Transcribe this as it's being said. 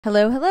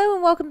Hello, hello,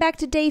 and welcome back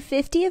to day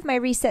 50 of my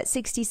Reset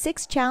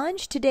 66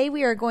 challenge. Today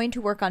we are going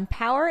to work on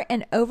power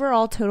and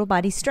overall total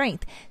body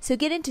strength, so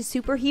get into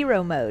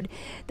superhero mode.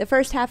 The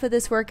first half of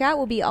this workout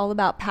will be all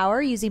about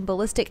power using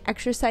ballistic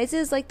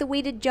exercises like the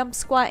weighted jump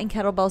squat and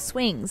kettlebell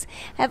swings.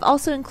 I've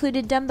also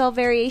included dumbbell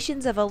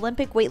variations of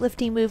Olympic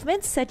weightlifting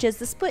movements such as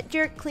the split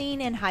jerk,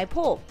 clean, and high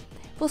pull.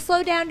 We'll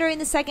slow down during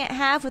the second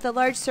half with a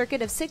large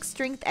circuit of 6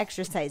 strength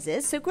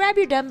exercises. So grab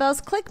your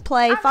dumbbells, click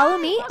play, follow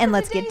me, and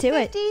let's get to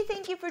it.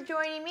 Thank you for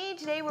joining me.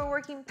 Today we're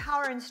working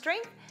power and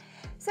strength.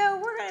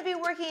 So we're going to be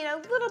working a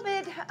little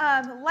bit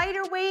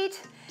lighter weight,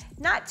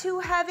 not too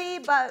heavy,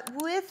 but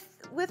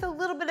with a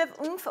little bit of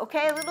oomph,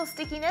 okay, a little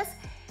stickiness.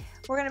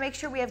 We're going to make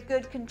sure we have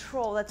good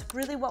control. That's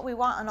really what we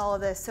want on all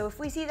of this. So if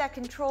we see that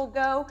control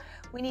go,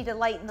 we need to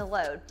lighten the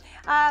load.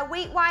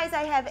 Weight-wise,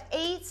 I have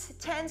 8s,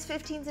 10s,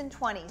 15s, and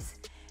 20s.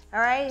 All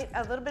right,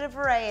 a little bit of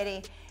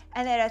variety.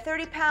 And then a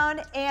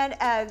 30-pound and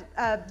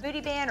a booty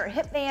band or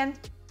hip band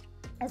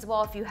as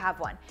well if you have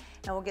one.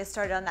 And we'll get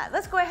started on that.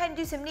 Let's go ahead and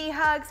do some knee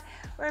hugs.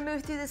 We're gonna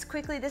move through this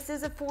quickly. This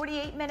is a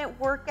 48-minute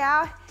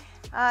workout.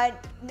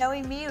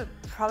 Knowing me, it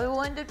probably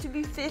will end up to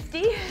be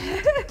 50.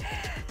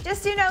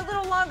 Just, you know, a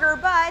little longer,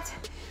 but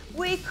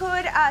we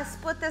could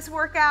split this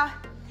workout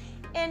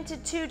into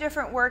 2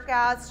 different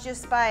workouts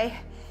just by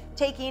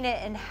taking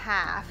it in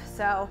half.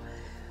 So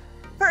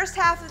first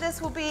half of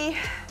this will be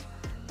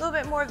a little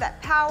bit more of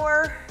that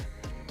power,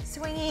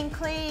 swinging,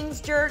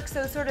 cleans, jerks,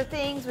 those sort of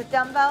things with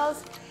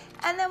dumbbells.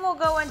 And then we'll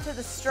go into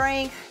the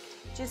strength,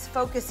 just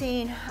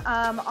focusing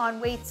on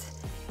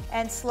weights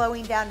and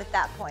slowing down at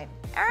that point.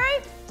 All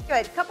right,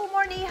 good. Couple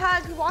more knee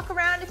hugs. Walk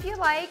around if you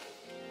like.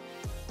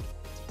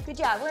 Good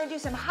job. We're gonna do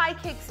some high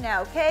kicks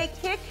now, okay?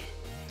 Kick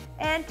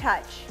and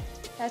touch.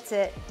 That's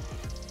it.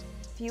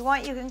 If you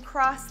want, you can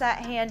cross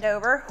that hand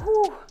over.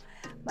 Whew.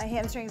 My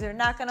hamstrings are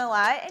not gonna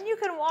lie. And you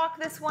can walk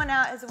this one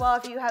out as well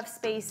if you have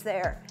space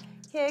there.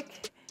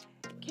 Kick,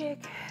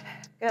 kick,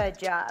 good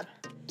job.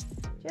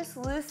 Just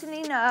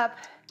loosening up.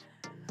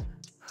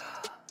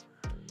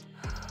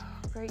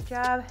 Great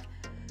job.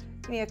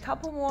 Give me a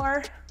couple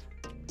more.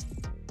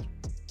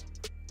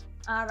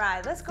 All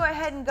right, let's go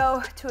ahead and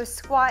go to a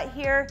squat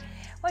here.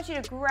 I want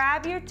you to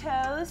grab your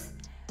toes,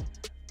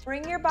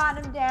 bring your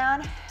bottom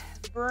down,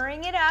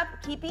 bring it up,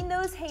 keeping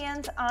those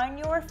hands on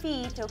your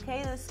feet,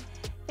 okay? Those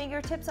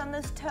fingertips on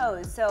those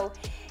toes. So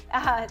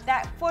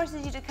that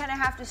forces you to kind of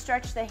have to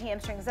stretch the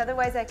hamstrings.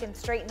 Otherwise, I can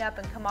straighten up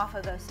and come off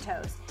of those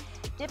toes.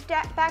 Dip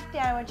that back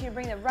down. I want you to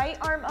bring the right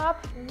arm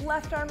up,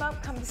 left arm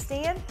up, come to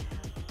stand.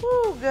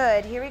 Woo,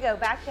 good. Here we go.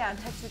 Back down.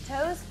 Touch the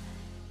toes.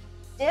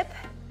 Dip,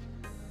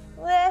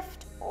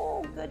 lift.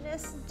 Oh,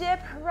 goodness. Dip,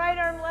 right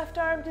arm, left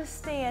arm to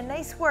stand.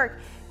 Nice work.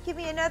 Give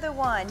me another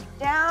one.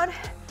 Down,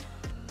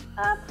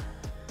 up,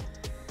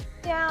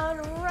 down,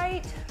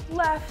 right,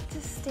 left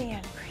to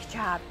stand. Great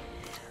job.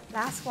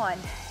 Last one.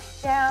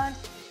 Down,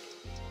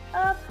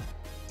 up,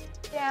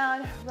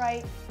 down,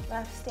 right,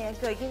 left,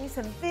 stand. Good. Give me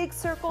some big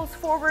circles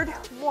forward.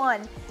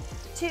 1,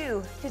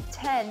 2 to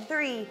 10,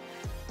 3,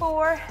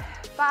 4,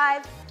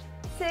 5,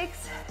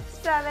 6,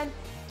 7,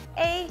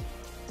 8,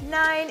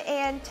 9,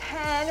 and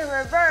 10.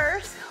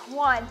 Reverse.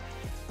 1,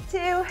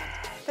 2,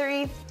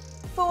 3,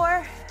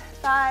 4,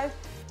 5,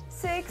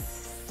 6,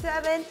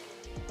 7,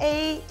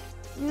 8,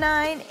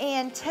 9,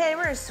 and 10.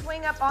 We're gonna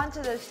swing up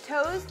onto those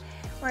toes.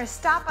 We're gonna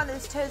stop on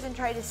those toes and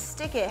try to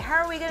stick it.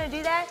 How are we gonna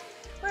do that?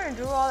 We're gonna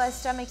draw that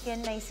stomach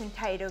in nice and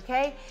tight,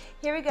 okay?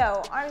 Here we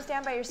go. Arms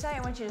down by your side.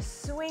 I want you to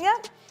swing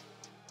up,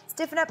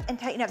 stiffen up, and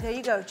tighten up. There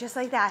you go, just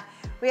like that.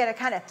 We gotta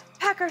kind of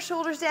pack our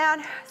shoulders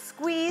down,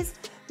 squeeze.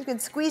 You can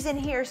squeeze in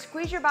here,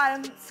 squeeze your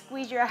bottom,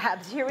 squeeze your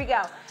abs. Here we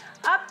go.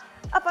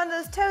 Up on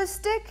those toes,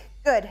 stick.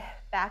 Good.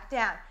 Back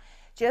down.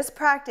 Just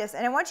practice.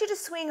 And I want you to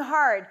swing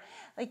hard,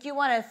 like you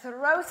wanna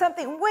throw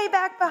something way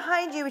back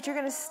behind you, but you're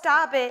gonna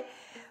stop it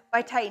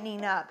by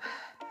tightening up.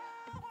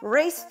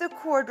 Brace the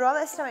core, draw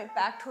that stomach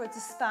back towards the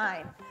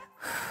spine.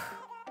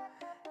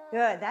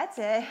 Good, that's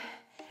it.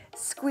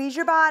 Squeeze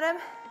your bottom.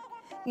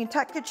 You can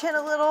tuck your chin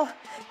a little,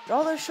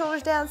 draw those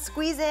shoulders down,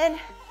 squeeze in.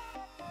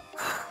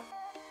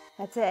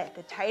 That's it.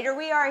 The tighter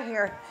we are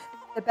here,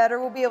 the better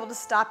we'll be able to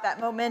stop that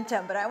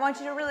momentum. But I want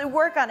you to really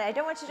work on it. I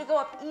don't want you to go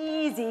up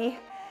easy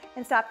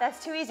and stop.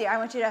 That's too easy. I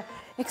want you to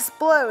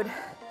explode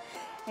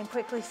and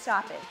quickly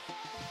stop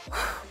it.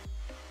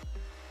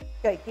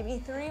 Good, give me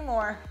 3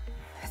 more.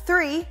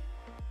 3,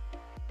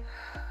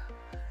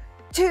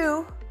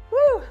 2,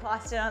 woo,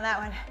 lost it on that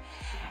one,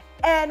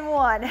 and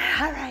 1.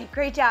 All right,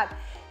 great job.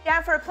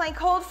 Down for a plank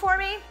hold for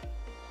me.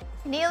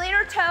 Kneeling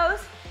or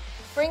toes.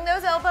 Bring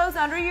those elbows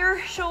under your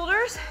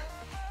shoulders.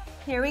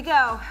 Here we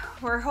go.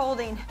 We're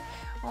holding.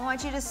 I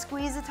want you to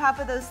squeeze the top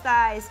of those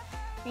thighs.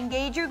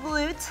 Engage your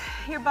glutes,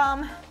 your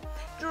bum.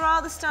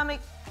 Draw the stomach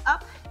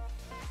up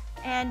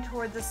and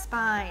toward the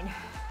spine.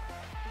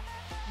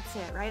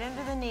 That's it, right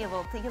under the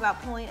navel. Think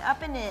about pulling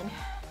up and in.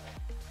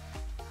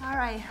 All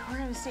right, we're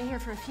gonna stay here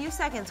for a few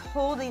seconds,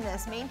 holding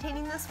this,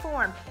 maintaining this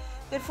form.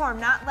 Good form,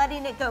 not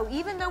letting it go.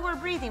 Even though we're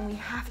breathing, we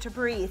have to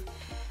breathe.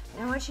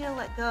 And I want you to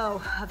let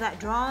go of that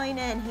drawing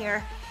in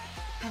here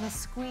kind of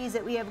squeeze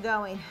that we have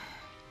going.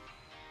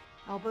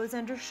 Elbows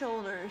under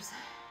shoulders.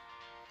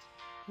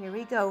 Here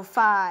we go.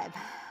 5,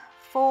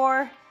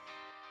 4,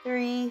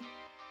 3,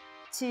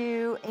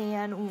 2,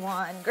 and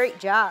 1. Great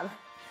job.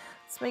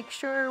 Let's make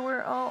sure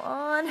we're all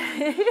on.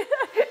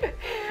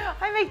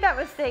 I make that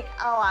mistake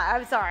a lot.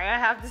 I'm sorry, I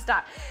have to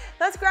stop.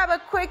 Let's grab a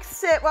quick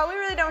sit. Well, we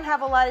really don't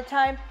have a lot of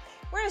time.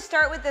 We're gonna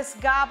start with this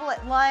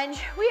goblet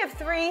lunge. We have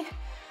 3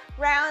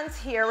 rounds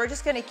here. We're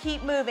just gonna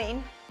keep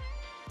moving.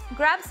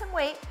 Grab some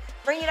weight,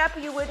 bring it up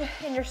you would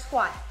in your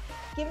squat.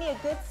 Give me a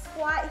good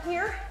squat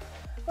here.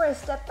 We're gonna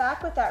step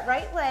back with that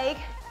right leg,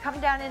 come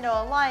down into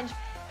a lunge,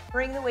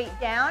 bring the weight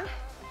down,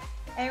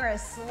 and we're gonna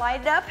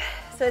slide it up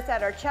so it's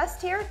at our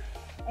chest here,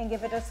 and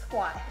give it a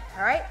squat,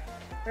 all right?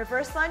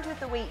 Reverse lunge with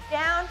the weight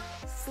down,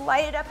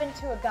 slide it up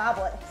into a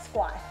goblet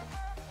squat.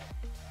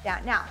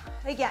 Down. Now,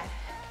 again,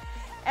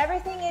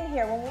 everything in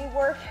here, when we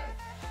work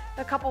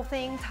a couple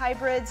things,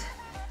 hybrids,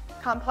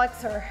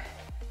 complex, or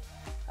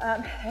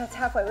that's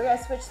halfway. We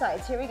gotta switch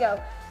sides. Here we go.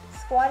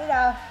 Squat it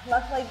out.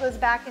 Left leg goes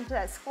back into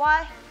that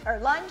squat, or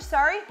lunge,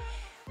 sorry.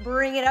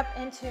 Bring it up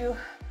into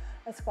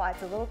a squat.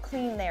 It's a little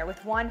clean there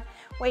with one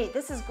weight.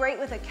 This is great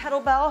with a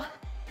kettlebell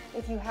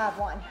if you have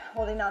one,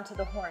 holding onto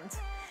the horns.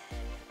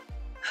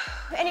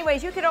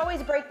 Anyways, you could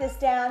always break this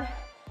down.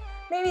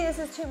 Maybe this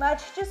is too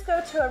much. Just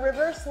go to a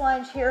reverse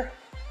lunge here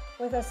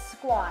with a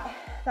squat.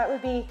 That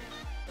would be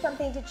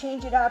something to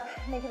change it up,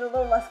 make it a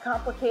little less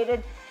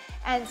complicated,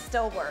 and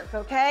still work,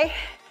 okay?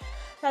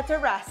 That's a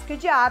rest.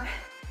 Good job.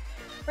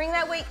 Bring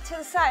that weight to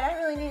the side. I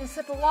really need a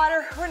sip of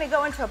water. We're gonna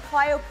go into a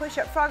plyo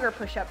push-up, frogger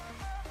push-up.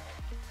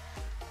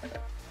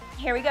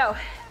 Here we go.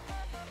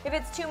 If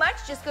it's too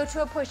much, just go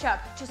to a push-up.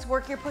 Just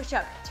work your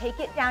push-up. Take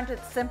it down to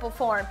its simple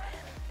form.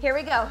 Here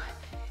we go.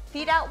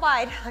 Feet out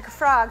wide like a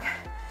frog.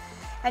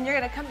 And you're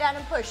gonna come down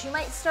and push. You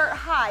might start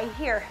high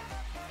here,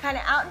 kind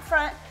of out in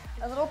front,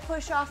 a little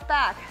push off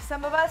back.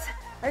 Some of us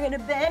are gonna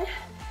bend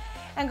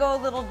and go a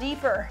little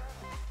deeper,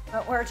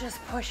 but we're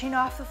just pushing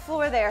off the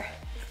floor there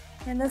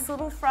in this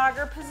little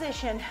frogger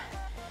position.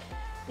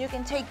 You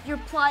can take your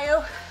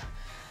plyo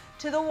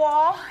to the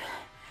wall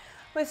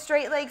with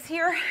straight legs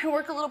here and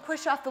work a little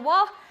push off the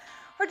wall,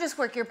 or just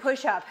work your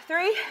push up.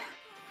 3,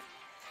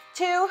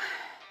 2,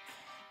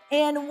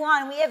 and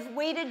 1. We have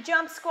weighted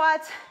jump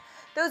squats.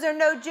 Those are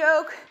no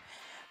joke.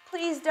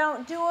 Please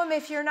don't do them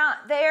if you're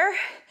not there.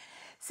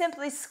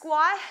 Simply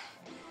squat,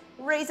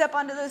 raise up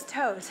onto those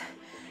toes.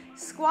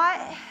 Squat,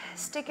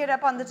 stick it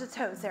up onto the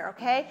toes there,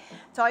 okay?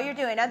 That's all you're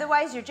doing.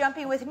 Otherwise, you're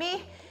jumping with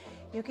me.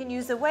 You can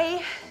use the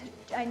weight,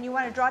 and you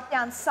want to drop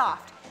down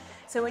soft.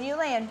 So when you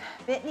land,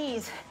 bent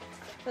knees,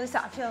 really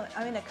soft.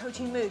 I'm in a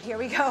coaching mood. Here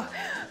we go.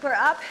 We're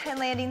up and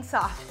landing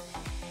soft.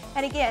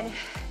 And again,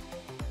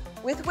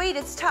 with weight,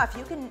 it's tough.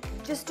 You can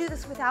just do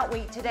this without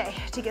weight today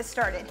to get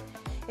started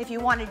if you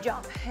want to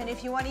jump. And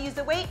if you want to use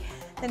the weight,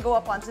 then go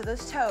up onto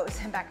those toes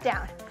and back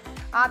down.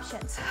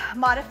 Options,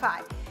 modify.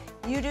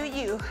 You do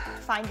you.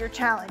 Find your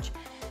challenge.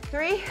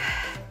 3,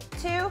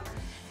 2,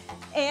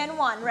 and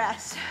 1.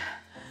 Rest.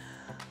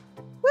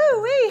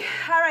 Woo-wee.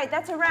 All right,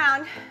 that's a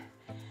round.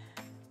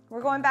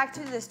 We're going back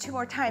to this 2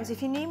 more times.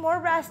 If you need more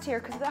rest here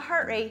because of the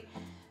heart rate,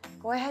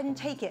 go ahead and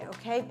take it,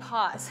 okay?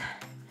 Pause.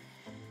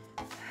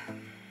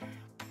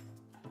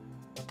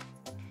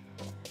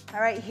 All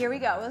right, here we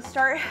go. We'll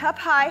start up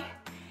high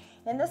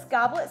in this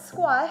goblet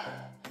squat.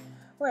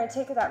 We're gonna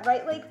take that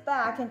right leg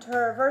back into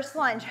a reverse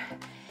lunge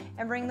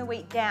and bring the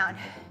weight down.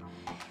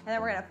 And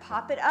then we're gonna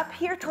pop it up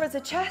here towards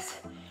the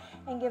chest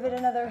and give it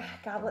another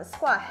goblet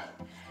squat.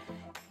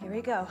 Here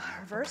we go,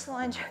 reverse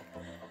lunge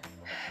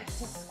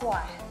to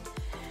squat.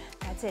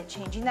 That's it,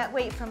 changing that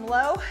weight from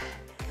low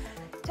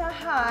to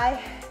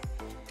high.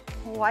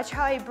 Watch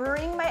how I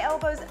bring my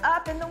elbows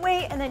up in the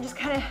weight and then just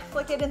kind of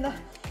flick it in the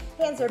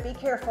hands there, be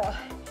careful.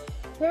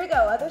 Here we go,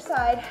 other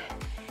side.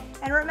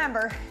 And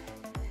remember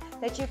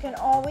that you can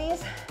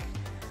always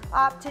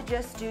opt to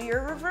just do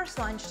your reverse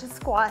lunge to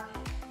squat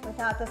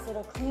without this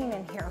little clean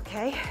in here,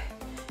 okay?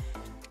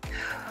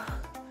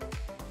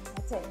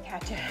 That's it,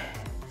 catch it.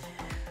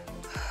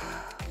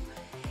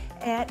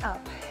 And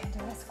up into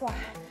the squat.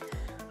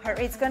 Heart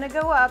rate's gonna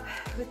go up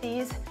with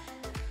these.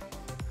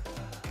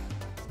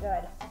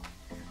 Good.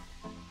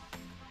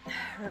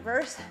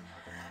 Reverse,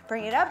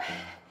 bring it up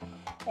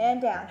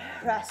and down,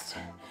 rest.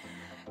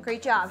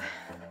 Great job.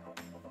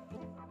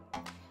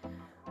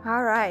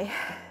 All right.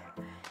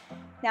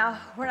 Now,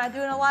 we're not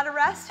doing a lot of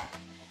rest.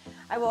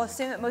 I will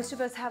assume that most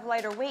of us have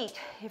lighter weight.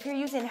 If you're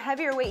using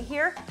heavier weight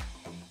here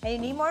and you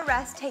need more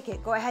rest, take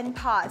it. Go ahead and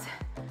pause.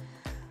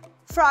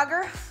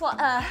 Frogger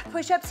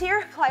push-ups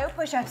here, plyo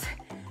push-ups.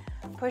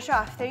 Push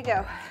off, there you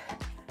go.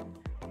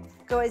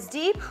 Go as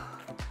deep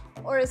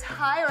or as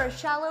high or as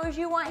shallow as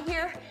you want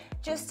here,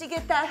 just to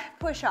get that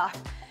push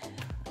off.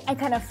 And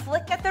kind of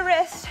flick at the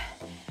wrist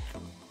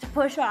to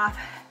push off.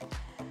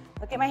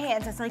 Look at my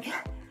hands, it's like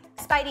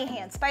Spidey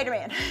hands,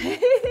 Spider-Man.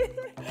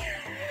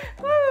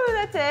 Woo,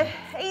 that's it,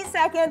 8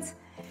 seconds.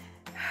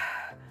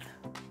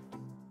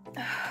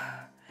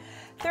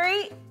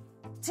 3,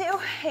 2,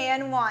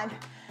 and 1.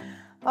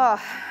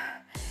 Oh,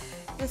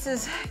 This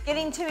is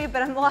getting to me,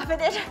 but I'm loving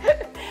it.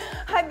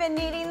 I've been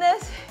needing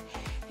this.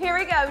 Here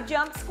we go,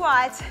 jump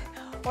squats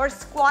or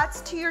squats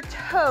to your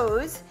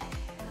toes.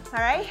 All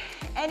right,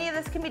 any of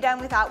this can be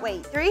done without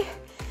weight. 3,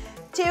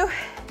 2,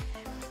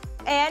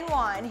 and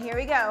 1. Here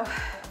we go.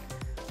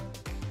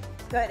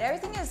 Good,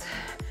 everything is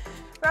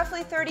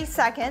roughly 30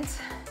 seconds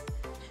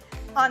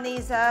on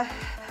these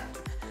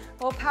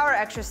little power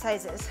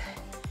exercises.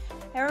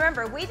 And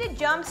remember, weighted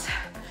jumps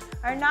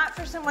are not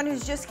for someone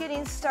who's just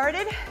getting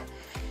started.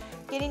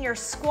 Getting your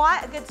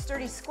squat, a good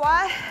sturdy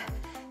squat,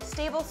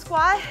 stable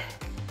squat,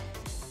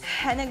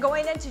 and then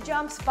going into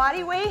jumps,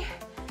 body weight,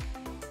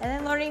 and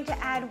then learning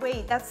to add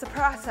weight. That's the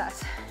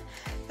process.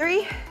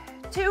 3,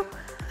 2,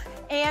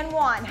 and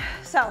 1.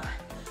 So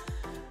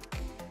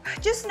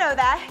just know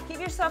that,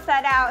 give yourself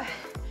that out.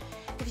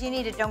 If you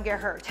need it, don't get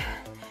hurt.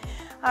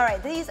 All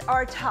right, these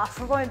are tough.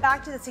 We're going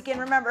back to this again.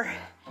 Remember,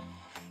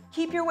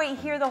 keep your weight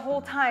here the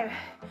whole time.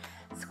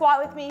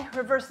 Squat with me,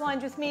 reverse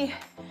lunge with me.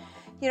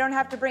 You don't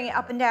have to bring it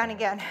up and down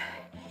again.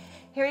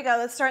 Here we go,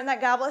 let's start in that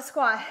goblet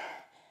squat.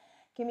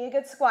 Give me a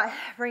good squat.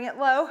 Bring it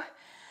low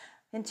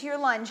into your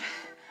lunge.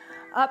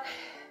 Up,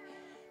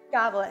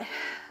 goblet,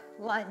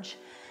 lunge.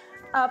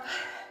 Up,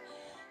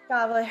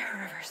 goblet,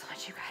 reverse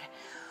lunge, you got it.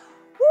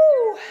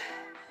 Woo!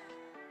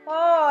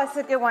 Oh, that's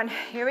a good one.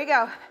 Here we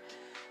go.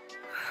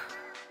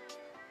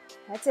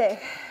 That's it,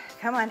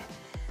 come on.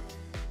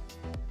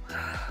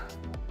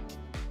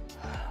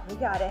 We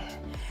got it.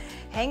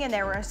 Hang in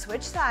there, we're gonna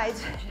switch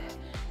sides.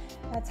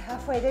 That's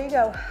halfway, there you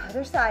go,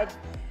 other side.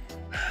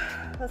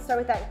 Let's start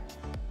with that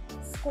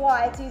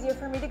squat. It's easier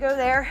for me to go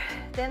there,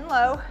 then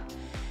low,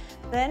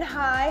 then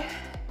high,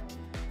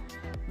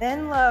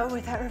 then low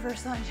with that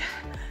reverse lunge.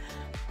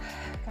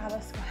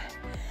 Goblet squat.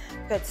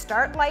 Good,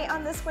 start light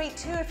on this weight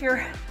too if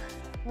you're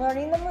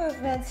learning the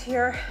movements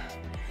here.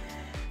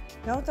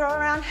 Don't throw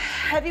around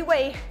heavy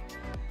weight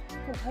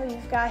until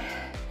you've got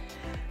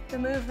the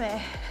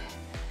movement.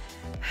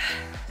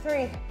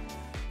 3,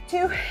 2,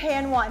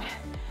 and 1.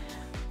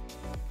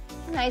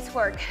 Nice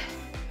work.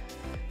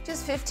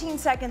 Just 15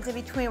 seconds in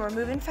between. We're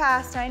moving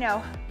fast, I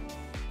know.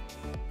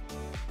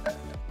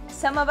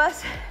 Some of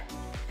us,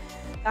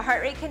 the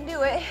heart rate can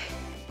do it.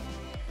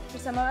 For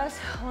some of us,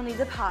 we'll need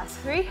to pause.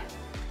 3,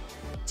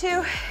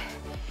 2,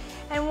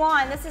 and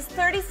 1. This is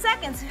 30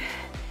 seconds.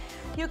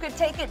 You could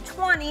take it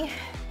 20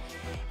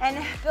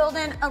 and build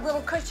in a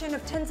little cushion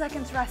of 10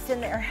 seconds rest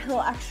in there, a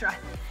little extra.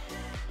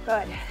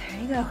 Good,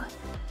 there you go.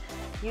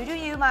 You do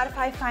you,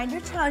 modify, find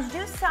your challenge,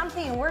 do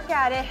something, work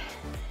at it.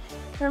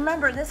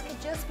 Remember, this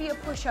could just be a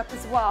push-up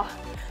as well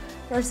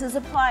versus a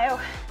plyo,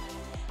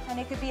 and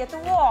it could be at the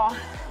wall.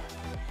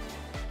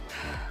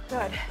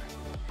 Good.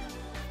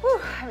 Whew,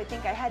 I would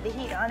think I had the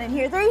heat on in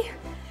here. 3,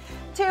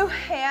 2,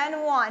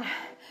 and 1.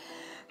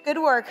 Good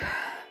work.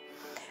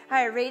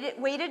 All right,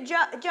 weighted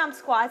jump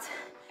squats,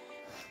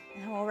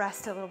 and we'll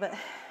rest a little bit.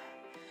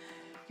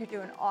 You're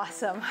doing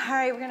awesome. All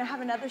right, we're gonna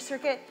have another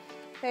circuit,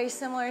 very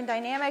similar in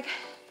dynamic.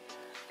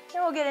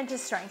 Then we'll get into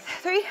strength.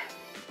 3,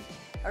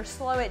 or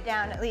slow it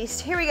down at least.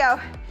 Here we go.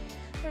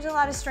 There's a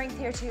lot of strength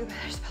here too, but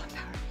there's power.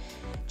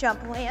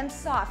 Jump, land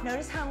soft.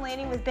 Notice how I'm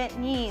landing with bent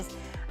knees.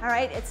 All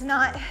right, it's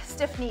not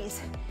stiff knees,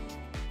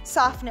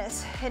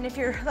 softness. And if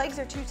your legs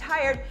are too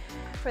tired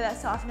for that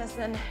softness,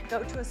 then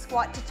go to a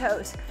squat to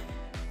toes.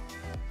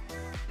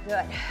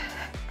 Good.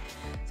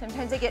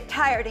 Sometimes I get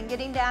tired and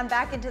getting down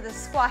back into the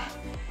squat,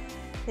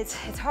 it's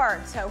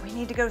hard, so we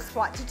need to go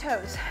squat to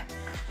toes.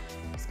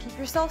 Just keep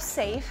yourself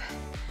safe.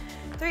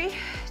 3,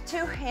 2,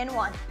 and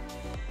 1.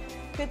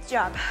 Good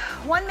job.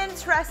 1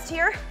 minute's rest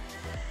here.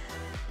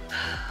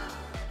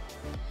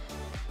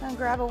 I'll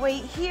grab a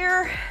weight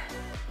here.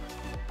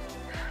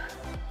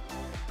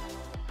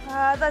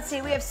 Let's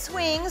see, we have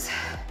swings.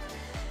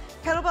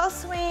 Kettlebell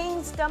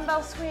swings,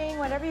 dumbbell swing,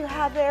 whatever you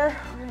have there.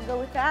 We're gonna go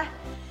with that.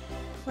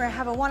 We're gonna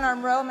have a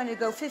 1-arm row. I'm gonna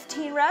go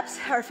 15 reps,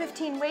 or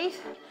 15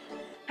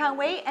 pound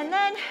weight, and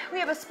then we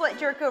have a split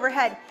jerk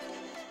overhead.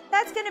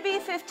 That's gonna be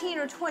 15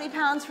 or 20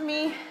 pounds for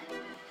me.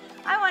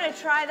 I wanna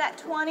try that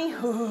 20.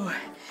 Ooh,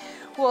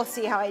 we'll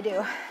see how I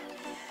do.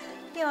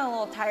 Feeling a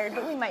little tired,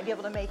 but we might be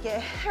able to make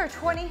it. There are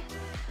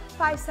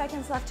 25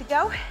 seconds left to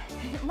go.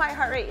 My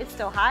heart rate is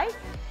still high.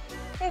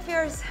 If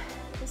yours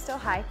is still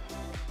high,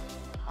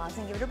 pause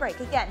and give it a break.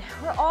 Again,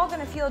 we're all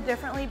gonna feel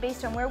differently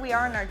based on where we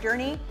are in our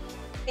journey,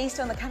 based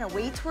on the kind of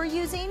weights we're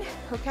using,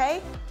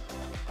 okay?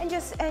 And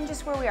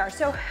just where we are.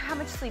 So how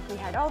much sleep we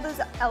had, all those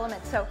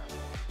elements. So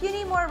if you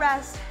need more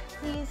rest,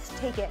 please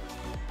take it.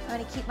 I'm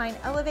gonna keep mine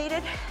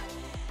elevated.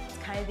 It's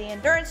kind of the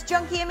endurance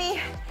junkie in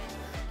me.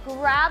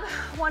 Grab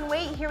one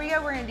weight, here we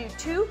go. We're gonna do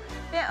 2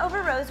 bent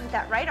over rows with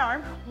that right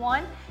arm.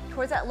 1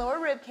 towards that lower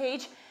rib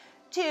cage,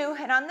 2,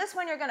 and on this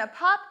one you're gonna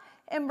pop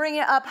and bring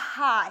it up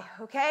high,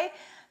 okay?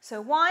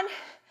 So 1,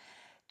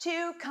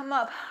 2, come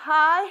up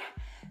high,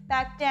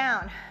 back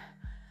down.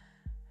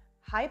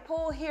 High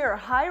pull here,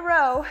 high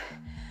row,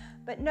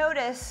 but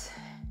notice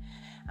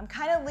I'm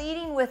kind of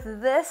leading with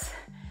this,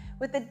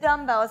 with the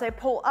dumbbell as I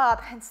pull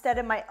up instead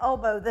of my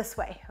elbow this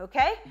way,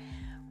 okay?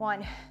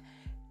 1,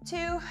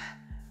 2,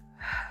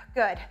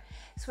 good.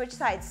 Switch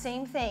sides,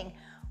 same thing.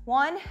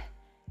 1,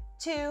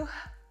 2,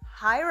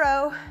 high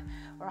row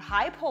or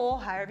high pull,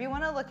 however you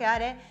want to look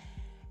at it,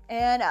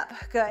 and up.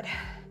 Good.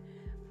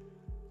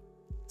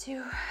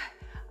 2,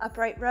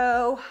 upright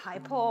row, high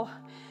pull.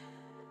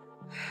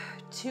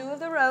 2 of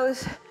the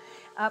rows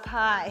up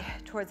high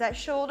towards that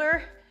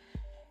shoulder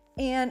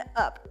and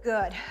up.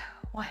 Good.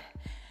 1,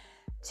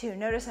 2.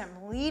 Notice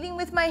I'm leading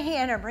with my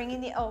hand or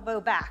bringing the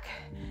elbow back.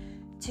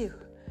 2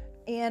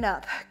 and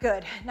up.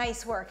 Good.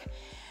 Nice work.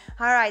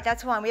 All right,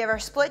 that's 1. We have our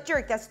split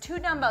jerk. That's 2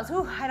 dumbbells.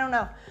 Ooh, I don't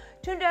know.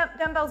 2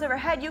 dumbbells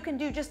overhead. You can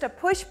do just a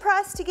push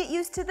press to get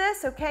used to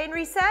this, okay, and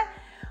reset.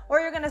 Or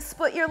you're going to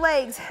split your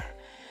legs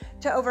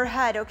to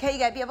overhead, okay? You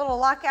got to be able to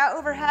lock out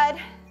overhead.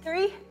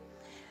 3,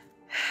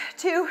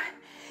 2,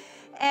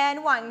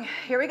 and 1.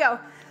 Here we go.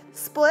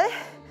 Split.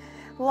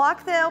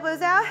 Lock the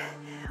elbows out.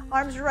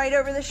 Arms right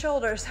over the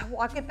shoulders.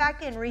 Walk it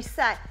back in.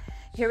 Reset.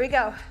 Here we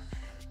go.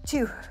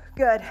 2.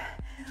 Good.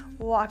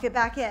 Walk it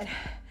back in.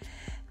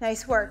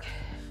 Nice work.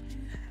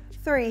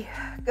 3.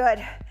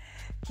 Good.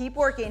 Keep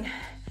working.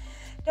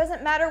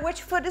 Doesn't matter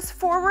which foot is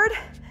forward.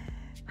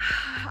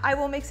 I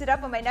will mix it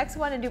up on my next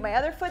one and do my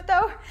other foot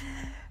though.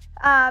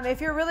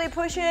 If you're really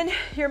pushing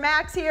your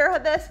max here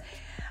on this,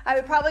 I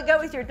would probably go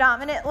with your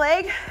dominant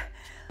leg.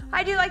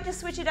 I do like to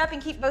switch it up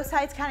and keep both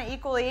sides kind of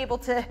equally able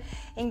to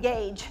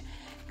engage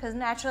because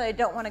naturally I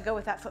don't want to go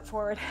with that foot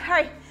forward. All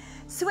right,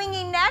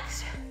 swinging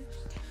next.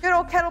 Good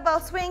old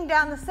kettlebell swing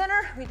down the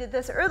center. We did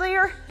this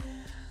earlier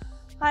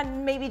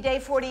on maybe day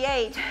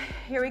 48.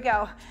 Here we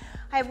go.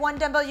 I have 1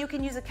 dumbbell. You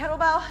can use a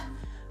kettlebell.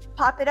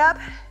 Pop it up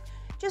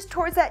just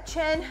towards that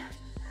chin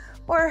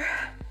or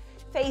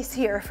face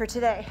here for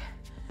today.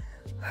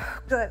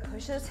 Good.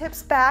 Push those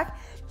hips back.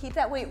 Keep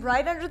that weight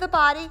right under the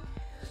body.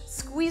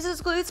 Squeeze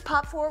those glutes,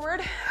 pop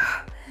forward.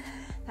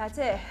 That's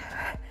it.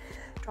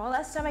 Draw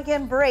that stomach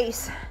in,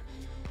 brace.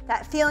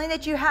 That feeling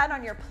that you had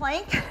on your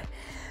plank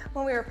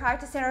when we were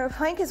practicing our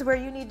plank is where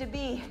you need to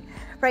be.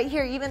 Right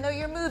here, even though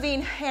you're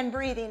moving and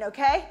breathing,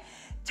 okay?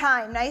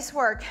 Time, nice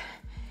work.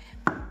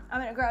 I'm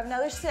gonna grab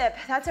another sip.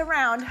 That's a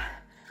round.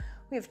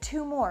 We have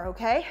 2 more,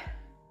 okay?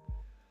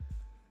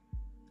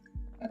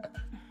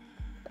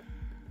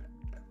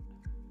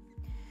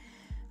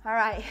 All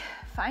right,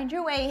 find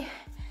your way.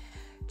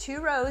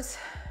 2 rows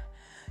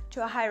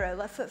to a high row,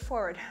 left foot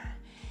forward.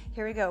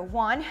 Here we go,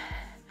 1,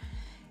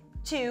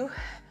 2,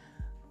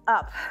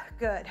 up,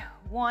 good.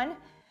 1,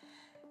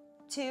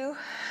 2,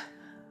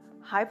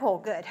 high pull,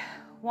 good.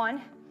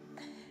 1,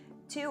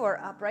 2, or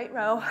upright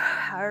row,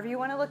 however you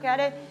want to look at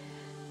it.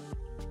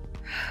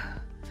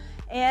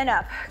 And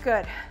up,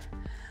 good.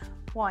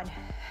 1,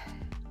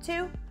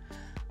 2,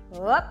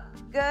 up,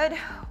 good.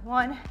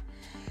 1,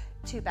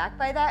 2, back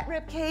by that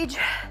rib cage,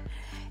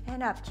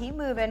 and up, keep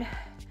moving.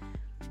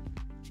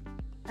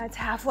 That's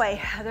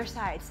halfway, other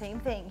side, same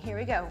thing. Here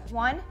we go,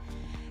 1,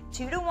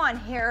 2 to 1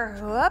 here,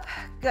 up,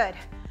 good.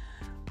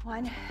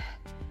 1,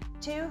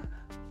 2,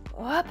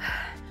 up,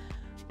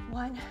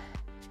 1,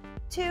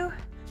 2.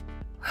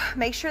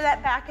 Make sure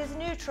that back is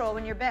neutral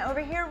when you're bent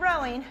over here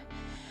rowing,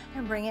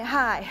 and bring it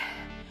high.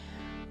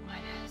 1,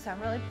 so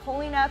I'm really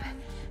pulling up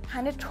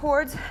kind of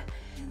towards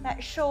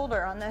that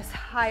shoulder on this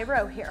high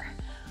row here.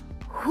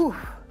 Whew.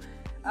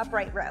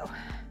 Upright row,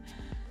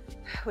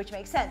 which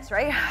makes sense,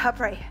 right?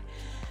 Upright.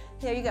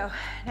 There you go,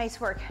 nice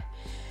work.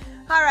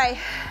 All right,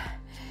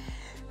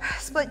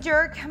 split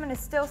jerk. I'm gonna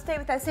still stay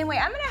with that same way.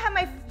 I'm gonna have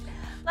my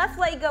left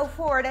leg go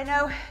forward. I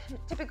know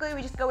typically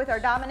we just go with our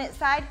dominant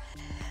side.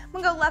 I'm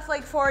gonna go left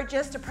leg forward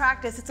just to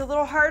practice. It's a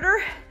little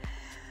harder,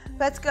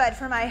 but it's good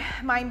for my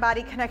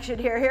mind-body connection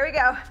here. Here we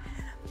go.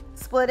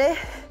 Split it,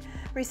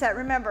 reset.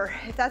 Remember,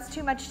 if that's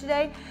too much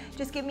today,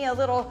 just give me a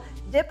little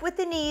dip with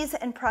the knees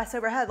and press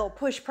overhead, a little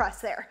push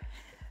press there.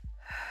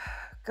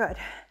 Good.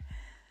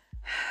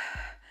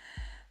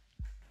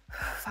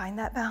 Find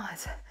that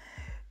balance.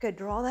 Good,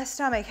 draw that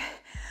stomach.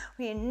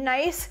 We need a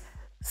nice,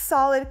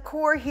 solid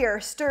core here,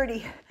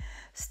 sturdy,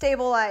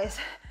 stabilize.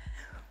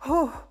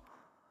 Whew.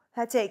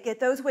 That's it, get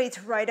those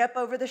weights right up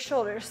over the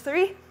shoulders.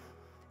 3,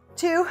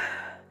 2,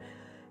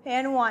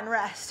 and 1,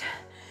 rest.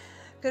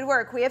 Good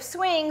work, we have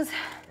swings.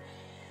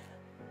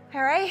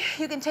 All right,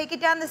 you can take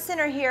it down the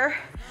center here.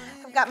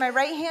 I've got my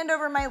right hand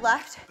over my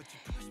left.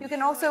 You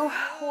can also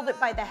hold it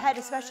by the head,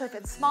 especially if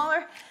it's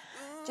smaller.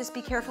 Just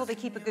be careful to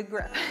keep a good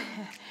grip.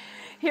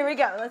 Here we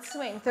go, let's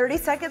swing. 30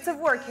 seconds of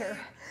work here.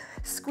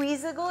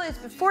 Squeeze the glutes.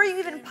 Before you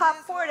even pop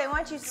forward, I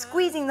want you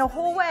squeezing the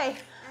whole way.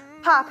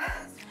 Pop,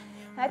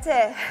 that's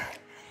it.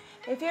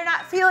 If you're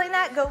not feeling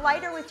that, go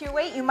lighter with your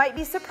weight. You might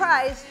be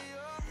surprised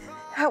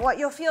at what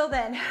you'll feel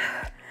then.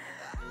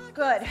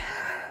 Good.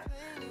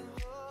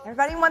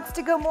 Everybody wants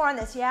to go more on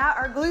this, yeah?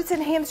 Our glutes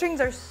and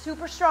hamstrings are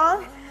super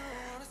strong.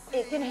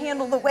 It can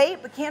handle the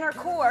weight, but can our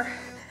core?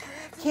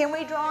 Can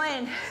we draw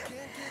in?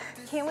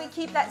 Can we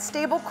keep that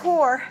stable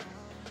core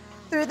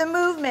through the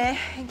movement?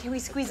 And can we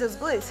squeeze those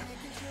glutes?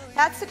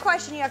 That's the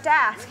question you have to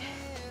ask.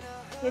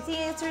 If the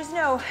answer is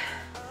no,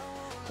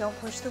 don't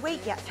push the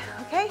weight yet,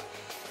 okay?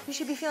 You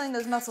should be feeling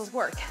those muscles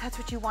work. That's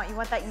what you want. You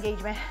want that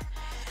engagement.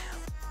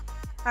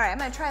 All right, I'm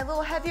gonna try a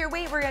little heavier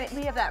weight.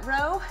 We have that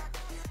row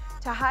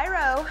to high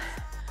row,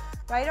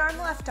 right arm,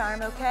 left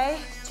arm, okay?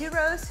 2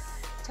 rows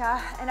to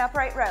an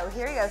upright row.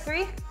 Here we go,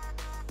 3,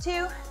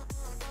 2,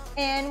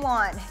 and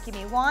 1. Give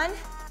me 1,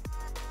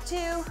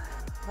 2,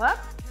 up,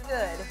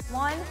 good.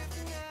 1,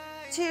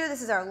 2,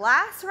 this is our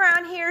last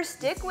round here,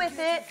 stick with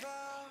it.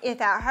 If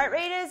that heart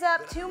rate is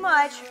up too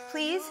much,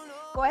 please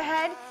go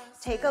ahead,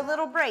 take a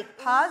little break.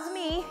 Pause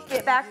me,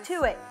 get back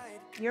to it.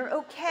 You're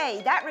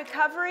okay. That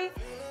recovery,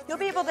 you'll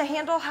be able to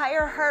handle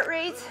higher heart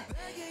rates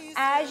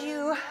as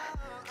you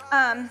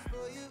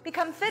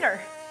become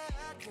fitter,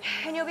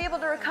 and you'll be able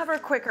to recover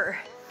quicker.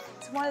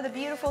 It's one of the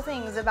beautiful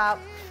things about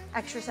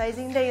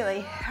exercising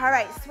daily. All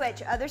right,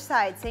 switch, other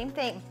side, same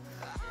thing.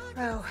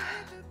 Row,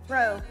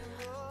 row,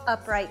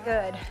 upright,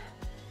 good.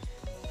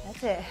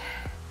 That's it.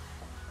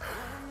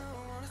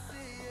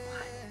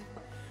 1,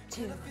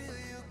 2,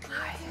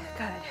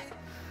 good.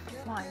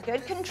 1,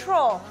 good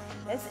control.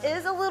 This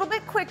is a little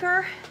bit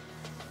quicker.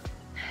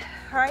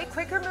 All right,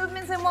 quicker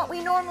movements than what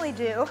we normally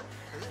do.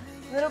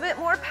 A little bit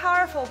more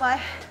powerful, but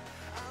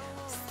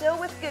still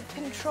with good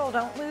control.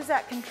 Don't lose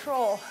that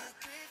control.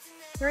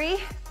 3,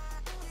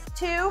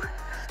 2,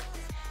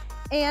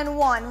 and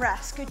 1,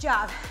 rest, good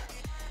job.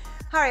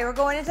 All right, we're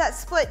going into that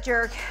split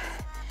jerk.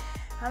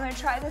 I'm gonna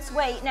try this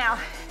weight. Now,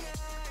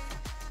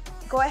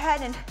 go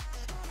ahead and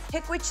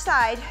pick which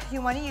side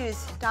you wanna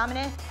use,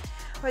 dominant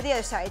or the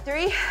other side.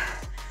 3,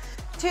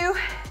 2,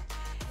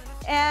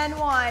 and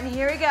 1,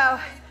 here we go.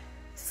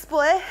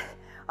 Split,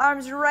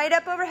 arms right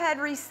up overhead,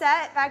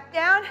 reset, back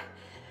down,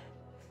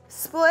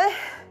 split,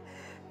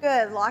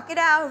 good, lock it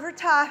out over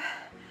top,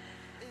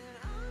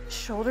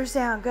 shoulders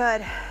down,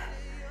 good.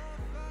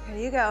 There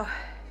you go.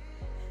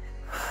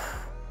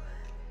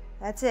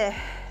 That's it.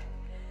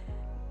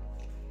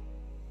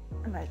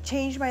 I'm gonna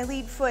change my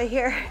lead foot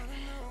here.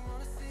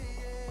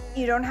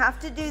 You don't have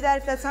to do that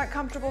if that's not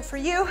comfortable for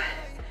you.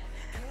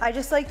 I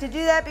just like to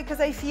do that because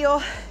I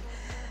feel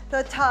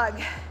the tug.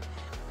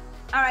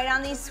 All right,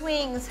 on these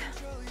swings,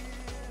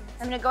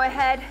 I'm gonna go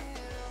ahead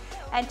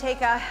and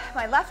take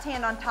my left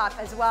hand on top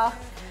as well,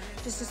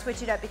 just to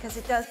switch it up because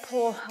it does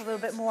pull a little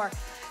bit more.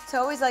 So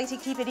I always like to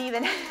keep it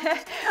even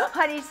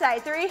on each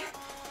side. 3,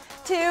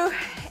 2,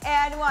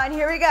 and 1,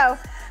 here we go.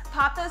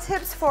 Pop those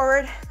hips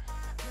forward,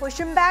 push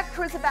them back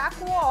towards the back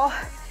wall.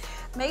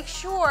 Make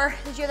sure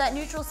that you have that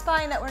neutral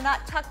spine, that we're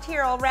not tucked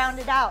here, all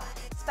rounded out,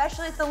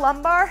 especially at the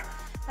lumbar,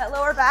 that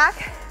lower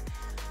back.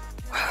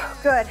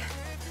 Good.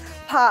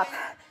 Pop.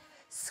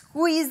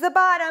 Squeeze the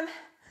bottom.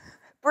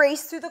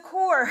 Brace through the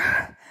core.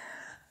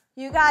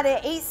 You got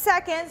it. 8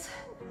 seconds.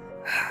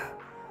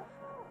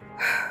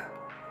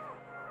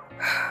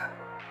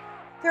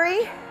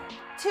 3,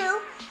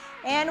 2,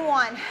 and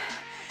 1.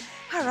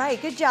 All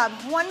right, good job.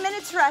 1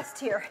 minute's rest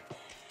here.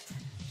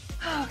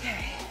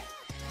 Okay.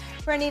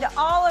 We're gonna need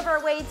all of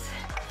our weights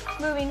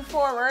moving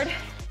forward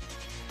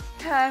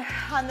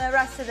on the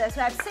rest of this.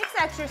 I have 6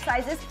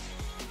 exercises.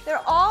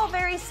 They're all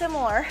very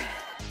similar.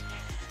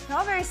 They're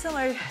all very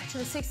similar to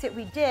the 6 that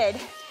we did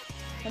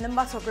in the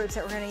muscle groups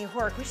that we're gonna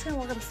work. We're just gonna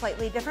work them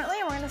slightly differently,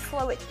 and we're gonna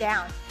slow it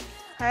down.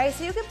 All right,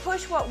 so you can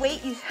push what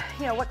weight you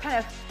know, what kind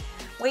of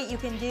weight you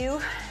can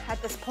do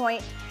at this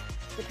point,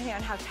 depending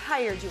on how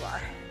tired you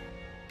are.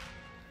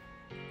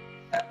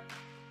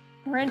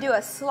 We're gonna do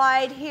a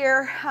slide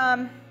here.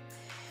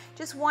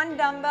 Just 1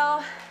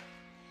 dumbbell.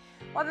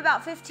 We'll have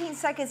about 15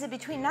 seconds in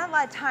between, not a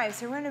lot of time,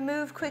 so we're gonna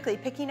move quickly,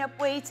 picking up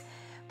weights,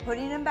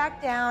 putting them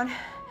back down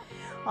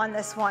on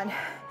this one.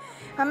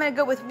 I'm gonna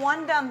go with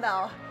 1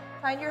 dumbbell.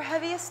 Find your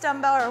heaviest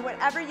dumbbell or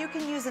whatever you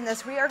can use in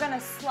this. We are gonna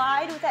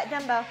slide with that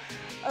dumbbell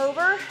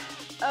over,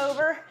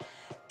 over,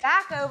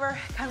 back over,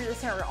 come to the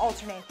center, we're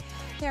alternating.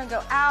 Here,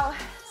 go out,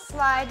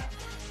 slide,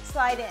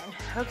 slide in,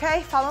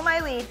 okay? Follow my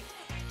lead.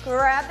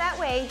 Grab that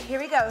weight, here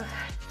we go.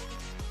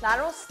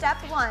 Lateral step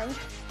lunge,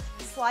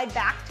 slide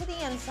back to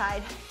the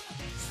inside,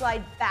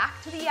 slide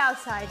back to the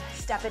outside,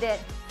 step it in.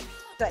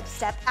 Good,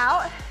 step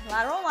out,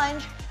 lateral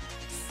lunge,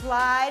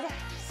 slide,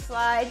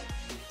 slide,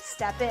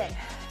 step in.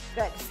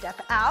 Good,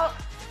 step out,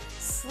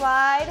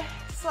 slide,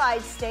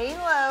 slide, staying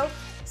low,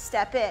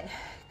 step in.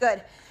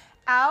 Good,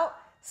 out,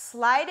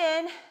 slide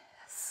in,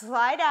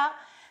 slide out,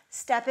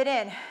 step it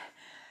in.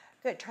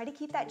 Good, try to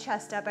keep that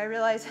chest up. I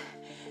realize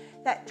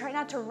that, try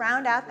not to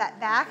round out that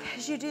back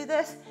as you do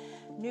this.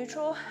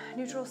 Neutral,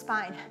 neutral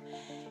spine,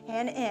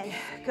 and in,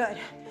 good.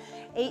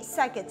 8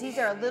 seconds, these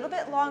are a little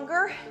bit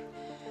longer.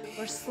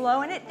 We're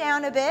slowing it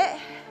down a bit.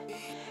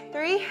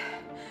 3,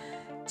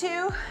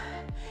 2,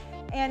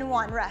 and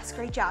 1, rest,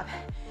 great job.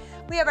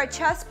 We have our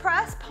chest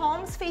press,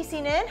 palms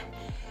facing in.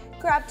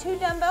 Grab 2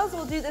 dumbbells,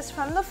 we'll do this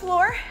from the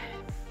floor.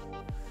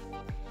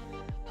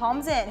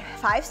 Palms in,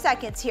 5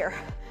 seconds here.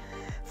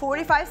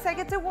 45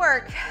 seconds of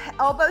work.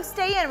 Elbows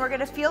stay in, we're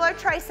gonna feel our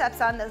triceps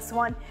on this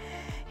one.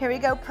 Here we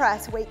go,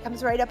 press. Weight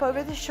comes right up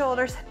over the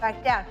shoulders,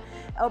 back down.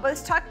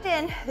 Elbows tucked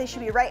in, they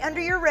should be right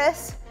under your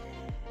wrists.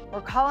 We're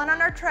calling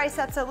on our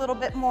triceps a little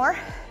bit more.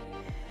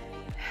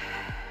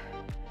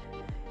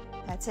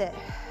 That's it.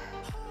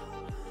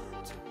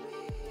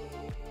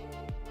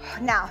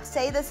 Now,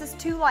 say this is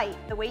too light.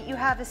 The weight you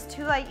have is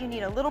too light. You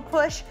need a little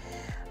push.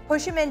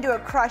 Push them into a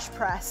crush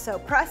press. So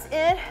press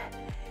in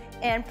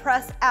and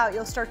press out.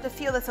 You'll start to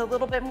feel this a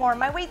little bit more.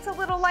 My weight's a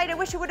little light. I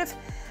wish I would have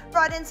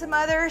brought in some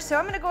others. So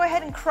I'm gonna go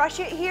ahead and crush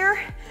it here,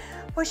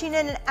 pushing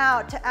in and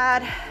out to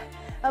add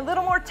a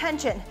little more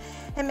tension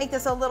and make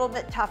this a little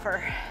bit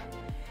tougher.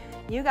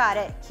 You got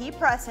it. Keep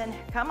pressing.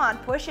 Come on,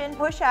 push in,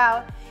 push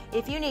out.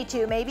 If you need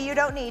to, maybe you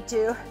don't need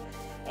to.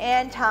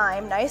 And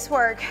time. Nice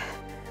work.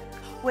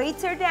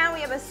 Weights are down. We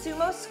have a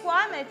sumo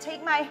squat. I'm gonna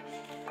take my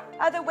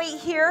other weight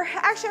here.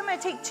 Actually, I'm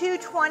gonna take two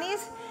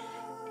 20s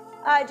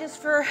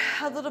just for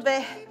a little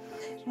bit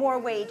more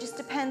weight. Just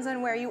depends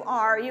on where you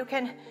are. You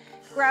can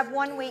grab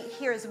one weight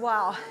here as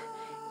well.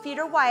 Feet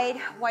are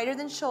wide, wider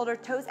than shoulder,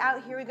 toes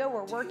out. Here we go.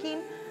 We're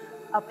working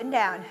up and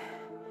down.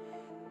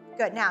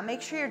 Good. Now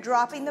make sure you're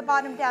dropping the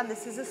bottom down.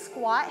 This is a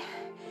squat,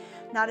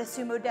 not a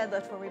sumo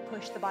deadlift where we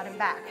push the bottom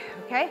back,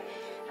 okay?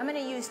 I'm gonna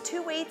use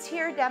two weights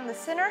here down the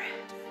center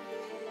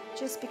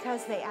just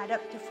because they add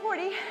up to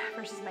 40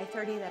 versus my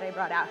 30 that I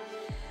brought out.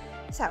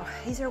 So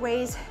these are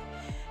ways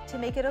to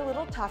make it a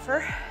little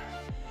tougher.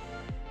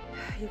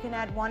 You can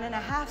add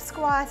 1.5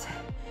 squats,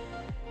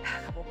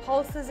 a couple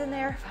pulses in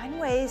there. Find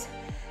ways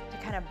to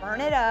kind of burn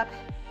it up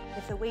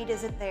if the weight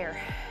isn't there.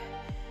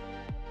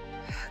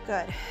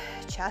 Good.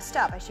 Chest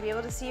up. I should be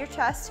able to see your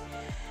chest,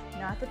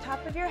 not the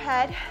top of your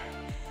head.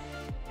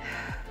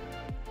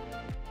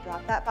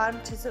 Drop that bottom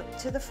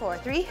to the floor.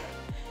 3,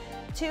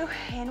 2,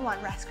 and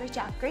 1. Rest. Great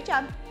job. Great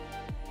job.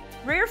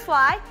 Rear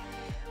fly.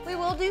 We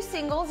will do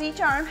singles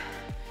each arm.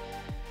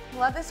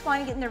 Love this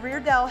one. Get in the rear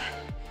delt.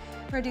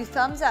 We're gonna do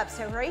thumbs up.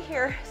 So right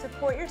here,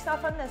 support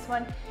yourself on this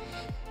one.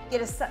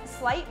 Get a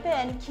slight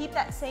bend. Keep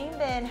that same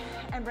bend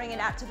and bring it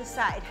out to the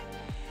side.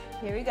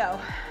 Here we go.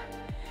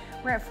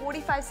 We're at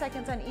 45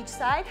 seconds on each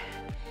side.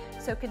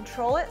 So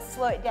control it,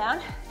 slow it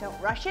down. Don't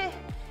rush it.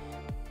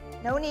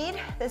 No need.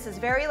 This is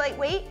very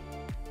lightweight.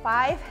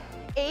 5,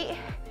 8.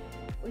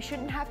 We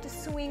shouldn't have to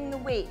swing the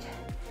weight.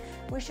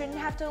 We shouldn't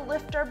have to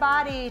lift our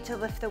body to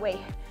lift the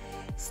weight.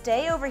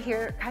 Stay over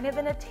here, kind of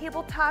in a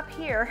tabletop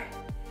here.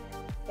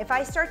 If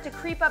I start to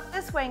creep up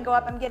this way and go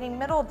up, I'm getting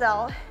middle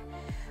delt.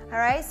 All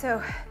right,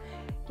 so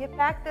get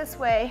back this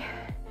way.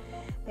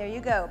 There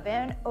you go.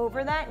 Bend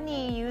over that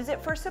knee. Use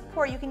it for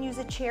support. You can use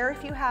a chair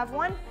if you have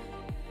one.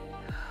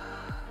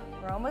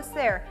 We're almost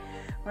there.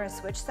 We're gonna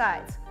switch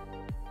sides.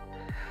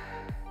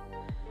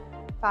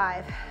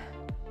 5,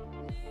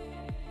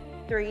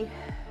 3,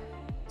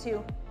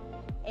 2,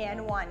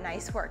 and 1.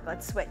 Nice work.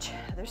 Let's switch.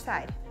 Other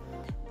side.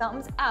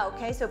 Thumbs out,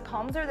 okay? So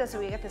palms are this, so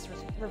we get this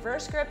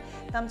reverse grip.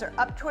 Thumbs are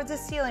up towards the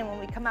ceiling when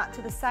we come out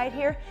to the side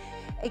here.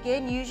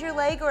 Again, use your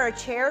leg or a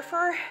chair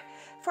for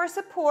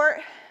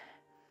support.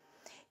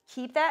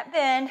 Keep that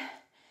bend.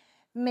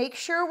 Make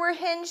sure we're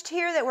hinged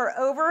here, that we're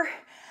over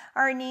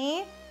our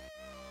knee.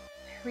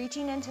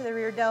 Reaching into the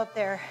rear delt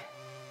there.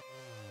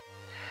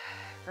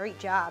 Great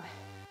job.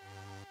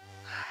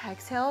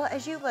 Exhale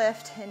as you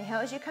lift, inhale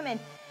as you come in.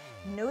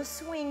 No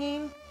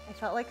swinging. I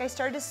felt like I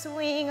started to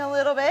swing a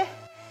little bit.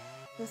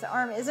 This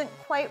arm isn't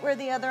quite where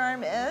the other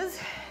arm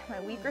is, my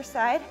weaker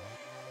side.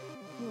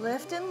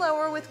 Lift and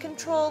lower with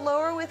control,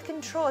 lower with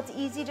control. It's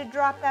easy to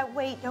drop that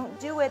weight. Don't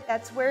do it.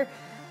 That's where,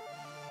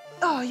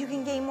 oh, you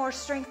can gain more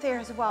strength there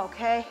as well,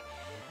 okay?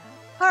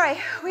 All right,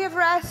 we have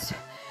rest.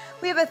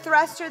 We have a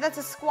thruster, that's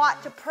a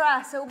squat to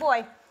press. Oh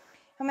boy,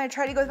 I'm gonna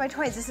try to go with my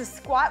 20s. This is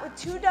squat with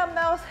 2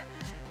 dumbbells.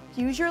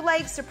 Use your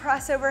legs to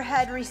press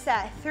overhead,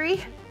 reset.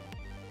 3,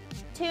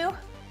 2,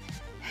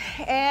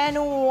 and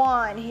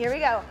 1. Here we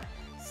go.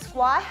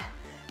 Squat,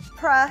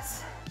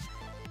 press,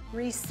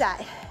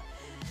 reset.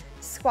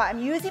 Squat,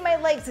 I'm using my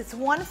legs. It's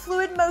one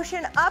fluid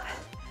motion up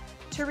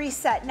to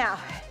reset. Now,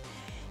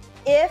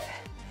 if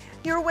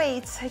your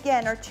weights,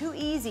 again, are too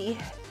easy,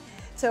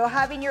 so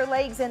having your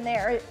legs in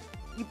there,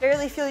 you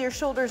barely feel your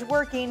shoulders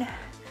working,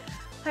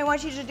 I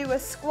want you to do a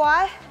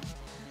squat,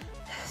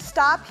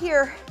 stop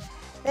here,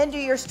 then do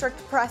your strict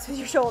press with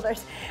your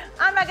shoulders.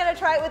 I'm not gonna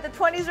try it with the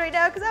 20s right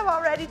now because I'm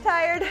already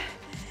tired.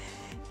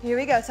 Here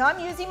we go. So I'm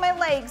using my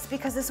legs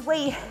because this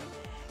weight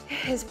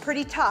is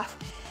pretty tough.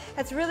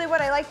 That's really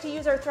what I like to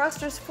use our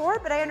thrusters for,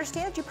 but I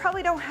understand that you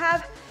probably don't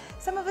have,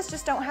 some of us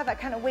just don't have that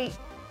kind of weight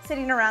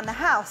sitting around the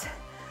house.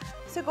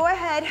 So go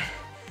ahead,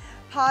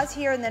 pause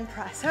here and then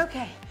press.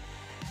 Okay,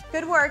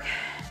 good work.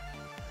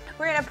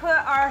 We're gonna put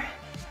our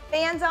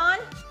bands on.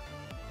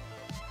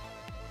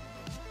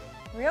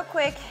 Real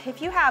quick,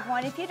 if you have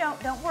one. If you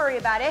don't worry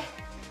about it.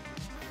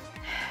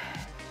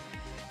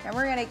 And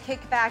we're gonna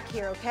kick back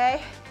here,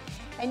 okay?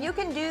 And you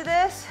can do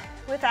this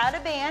without a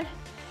band.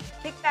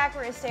 Kick back,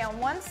 we're gonna stay on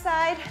one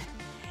side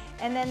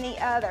and then the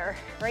other.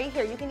 Right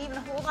here, you can even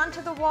hold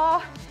onto the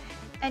wall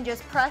and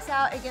just press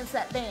out against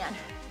that band.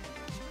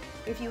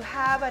 If you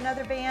have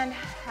another band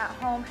at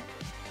home,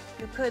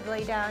 you could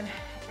lay down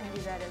and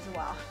do that as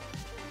well.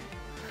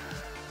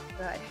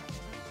 Good.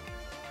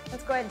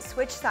 Let's go ahead and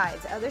switch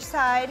sides. Other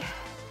side.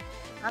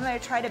 I'm gonna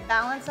try to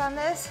balance on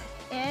this.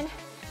 In,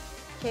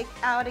 kick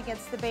out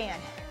against the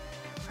band.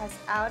 Press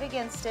out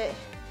against it.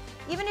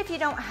 Even if you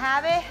don't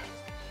have it,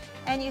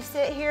 and you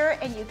sit here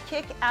and you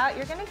kick out,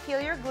 you're gonna feel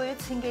your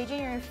glutes engaging.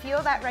 You're gonna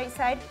feel that right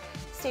side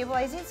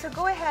stabilizing. So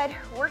go ahead,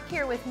 work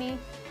here with me.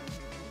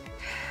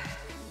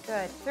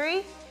 Good,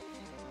 3,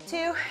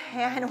 2,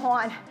 and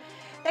 1.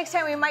 Next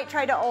time we might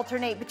try to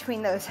alternate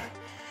between those.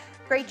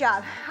 Great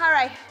job. All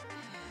right,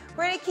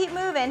 we're gonna keep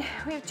moving.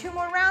 We have 2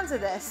 more rounds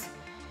of this.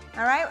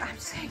 All right, I'm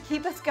just gonna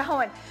keep us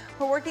going.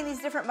 We're working these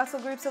different muscle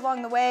groups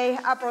along the way,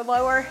 up or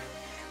lower.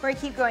 We're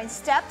gonna keep going.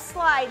 Step,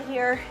 slide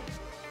here.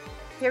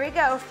 Here we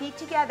go, feet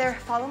together,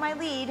 follow my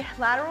lead.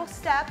 Lateral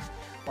step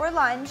or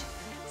lunge.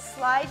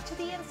 Slide to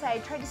the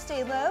inside, try to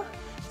stay low.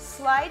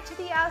 Slide to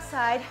the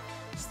outside,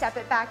 step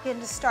it back in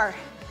to start.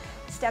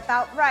 Step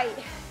out right,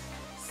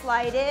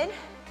 slide in,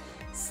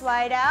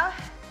 slide out,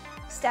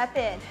 step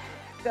in.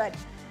 Good.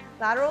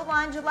 Lateral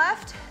lunge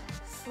left,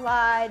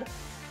 slide,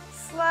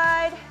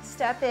 slide,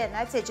 step in.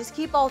 That's it, just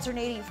keep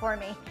alternating for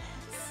me.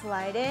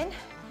 Slide in,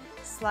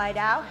 slide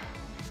out,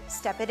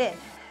 step it in.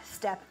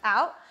 Step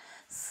out,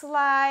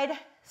 slide,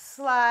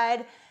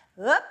 slide,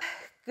 up,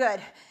 good.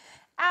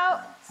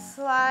 Out,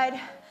 slide,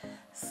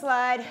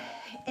 slide,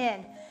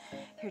 in.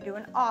 You're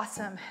doing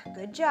awesome,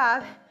 good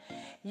job.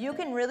 You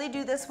can really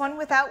do this one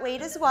without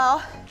weight as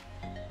well.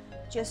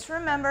 Just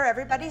remember,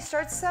 everybody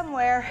starts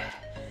somewhere,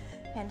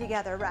 and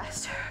together,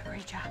 rest.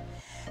 Great job.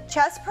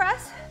 Chest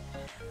press.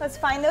 Let's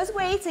find those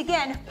weights.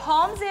 Again,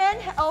 palms in,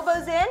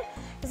 elbows in.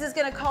 This is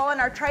gonna call in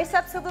our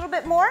triceps a little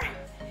bit more.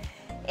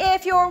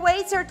 If your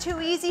weights are too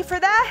easy for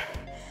that,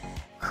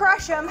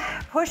 crush them,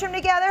 push them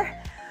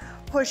together,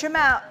 push them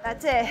out.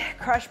 That's it,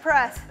 crush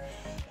press.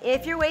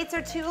 If your weights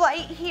are too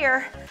light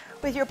here,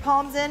 with your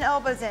palms in,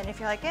 elbows in. If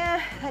you're like,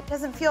 that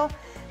doesn't feel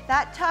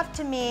that tough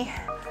to me,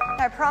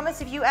 I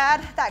promise if you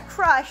add that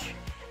crush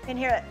and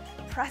hear it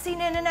pressing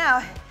in and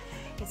out,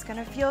 it's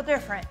gonna feel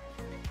different.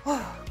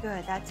 Oh,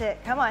 good, that's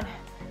it, come on.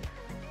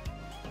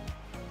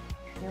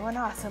 You're doing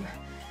awesome.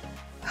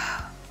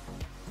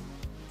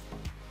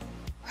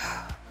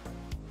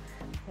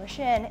 Push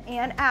in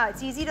and out.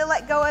 It's easy to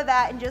let go of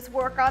that and just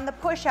work on the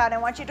push out. I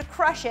want you to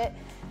crush it.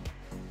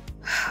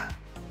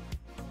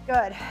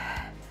 Good.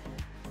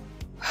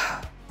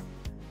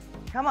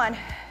 Come on.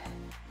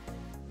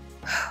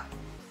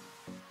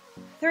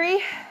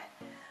 3,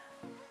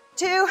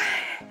 2,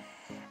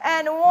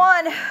 and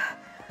 1.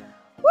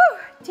 Woo,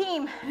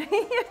 team.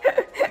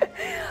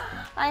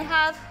 I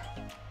have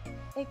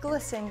a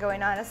glisten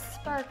going on, a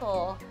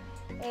sparkle,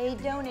 a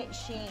donut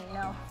sheen,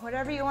 no,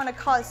 whatever you want to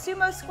call it.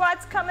 Sumo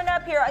squats coming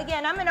up here.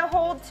 Again, I'm gonna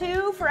hold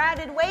 2 for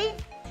added weight.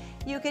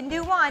 You can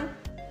do 1.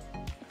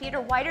 Feet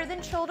are wider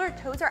than shoulder,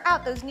 toes are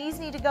out. Those knees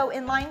need to go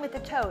in line with the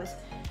toes.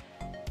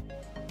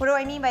 What do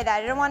I mean by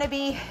that? I don't want to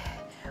be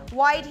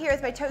wide here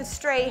with my toes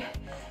straight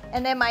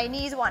and then my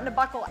knees wanting to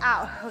buckle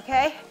out,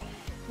 okay?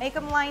 Make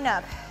them line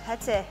up,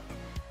 that's it.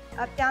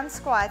 Up, down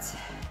squats,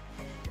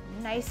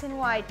 nice and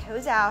wide,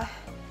 toes out.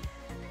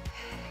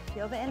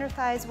 Feel the inner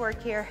thighs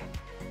work here.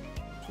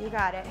 You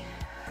got it.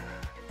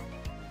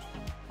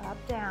 Up,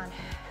 down.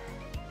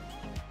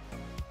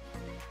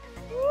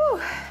 Woo.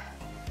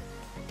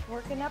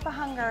 Working up a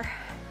hunger.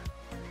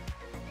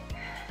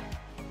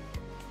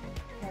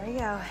 There we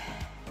go.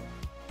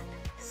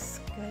 It's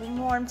good and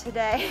warm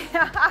today.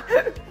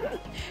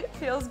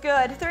 Feels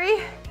good.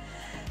 3,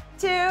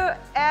 2,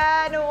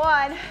 and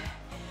 1.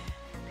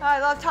 Oh, I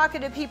love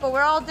talking to people.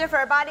 We're all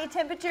different. Our body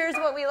temperature is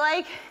what we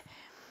like.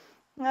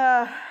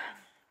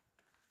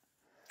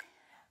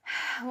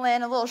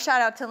 Lynn, a little shout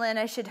out to Lynn.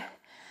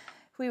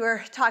 We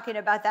were talking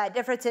about that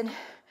difference in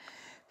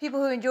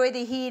people who enjoy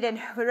the heat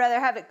and would rather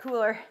have it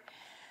cooler.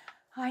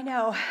 I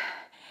know.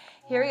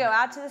 Here we go,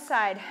 out to the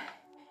side.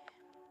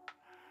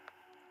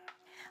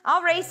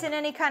 I'll race in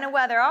any kind of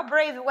weather. I'll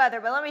brave the weather,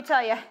 but let me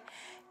tell you,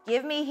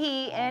 give me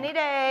heat any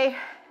day.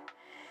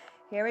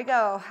 Here we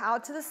go,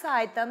 out to the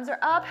side. Thumbs are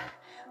up.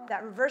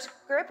 That reverse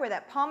grip where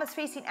that palm is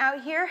facing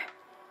out here.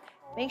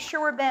 Make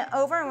sure we're bent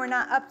over and we're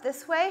not up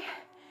this way.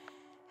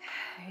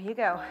 There you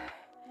go.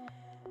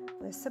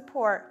 With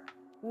support,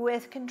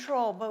 with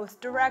control,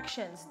 both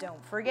directions.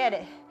 Don't forget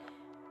it.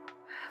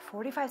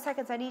 45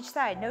 seconds on each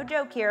side. No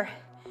joke here.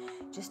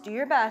 Just do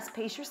your best.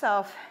 Pace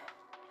yourself.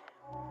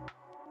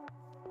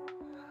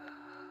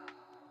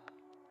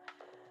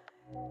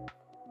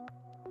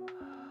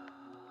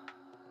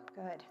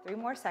 Good. 3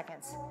 more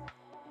seconds.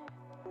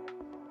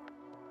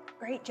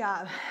 Great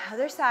job.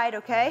 Other side,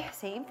 okay?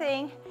 Same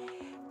thing.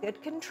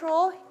 Good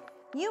control.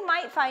 You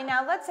might find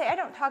now, let's say, I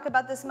don't talk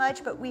about this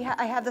much, but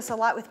I have this a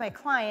lot with my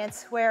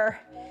clients where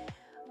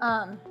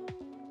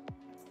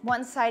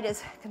one side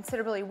is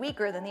considerably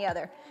weaker than the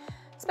other,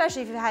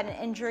 especially if you've had an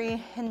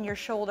injury in your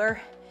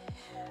shoulder.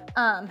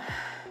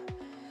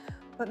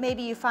 But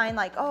maybe you find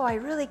like, oh, I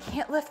really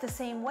can't lift the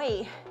same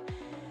weight.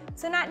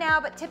 So not now,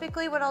 but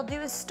typically what I'll do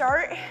is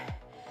start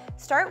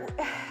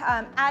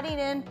adding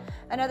in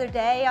another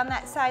day on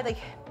that side. Like,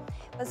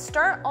 let's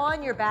start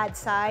on your bad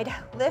side,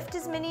 lift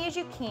as many as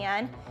you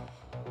can,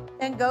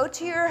 then go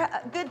to your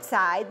good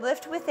side,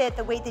 lift with it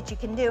the weight that you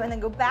can do, and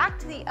then go back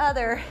to the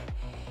other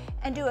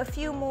and do a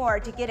few more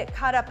to get it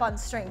caught up on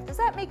strength. Does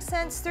that make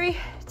sense? 3,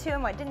 2,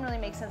 and 1. Didn't really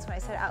make sense when I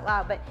said it out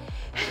loud, but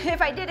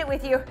if I did it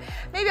with you,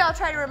 maybe I'll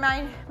try to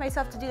remind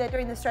myself to do that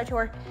during the stretch,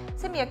 or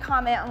send me a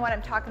comment on what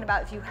I'm talking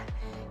about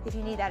if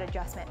you need that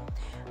adjustment.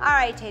 All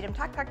right, Tatum,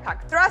 talk.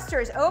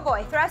 Thrusters, oh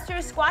boy,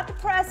 thrusters, squat to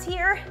press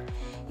here.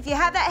 If you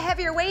have that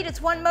heavier weight,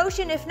 it's one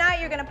motion. If not,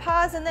 you're gonna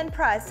pause and then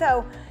press.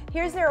 So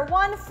here's their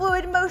one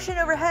fluid motion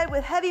overhead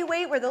with heavy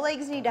weight where the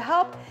legs need to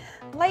help.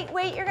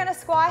 Lightweight, you're gonna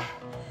squat,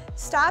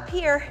 stop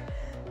here,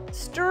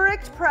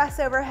 strict press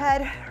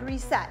overhead,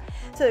 reset.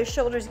 So the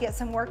shoulders get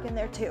some work in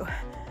there too.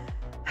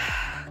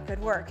 Good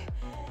work.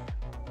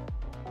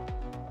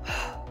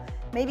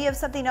 Maybe you have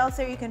something else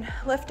there you can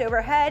lift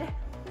overhead.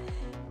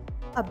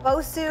 A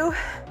Bosu,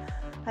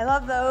 I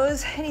love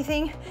those.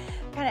 Anything,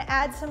 kind of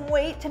add some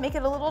weight to make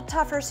it a little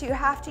tougher so you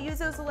have to use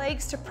those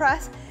legs to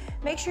press.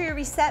 Make sure you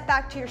reset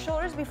back to your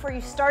shoulders before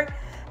you start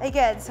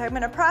again. So I'm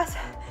gonna press,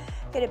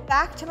 get it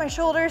back to my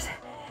shoulders,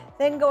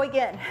 then go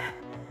again.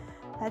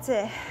 That's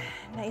it,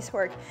 nice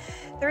work.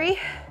 3,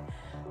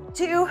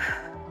 2,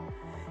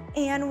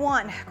 and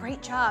 1,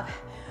 great job.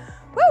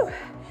 Woo!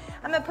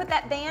 I'm gonna put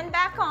that band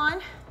back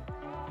on.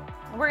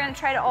 We're gonna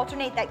try to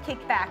alternate that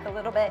kickback a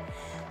little bit,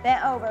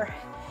 bent over.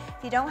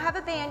 If you don't have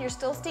a band, you're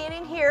still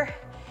standing here,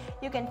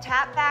 you can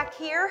tap back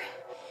here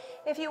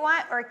if you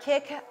want, or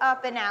kick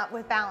up and out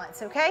with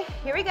balance, okay?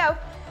 Here we go,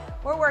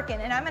 we're working,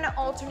 and I'm gonna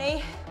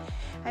alternate.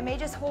 I may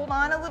just hold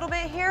on a little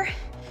bit here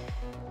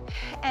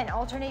and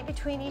alternate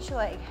between each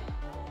leg.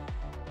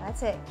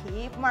 That's it,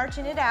 keep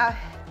marching it out.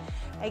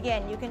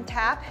 Again, you can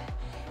tap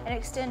and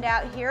extend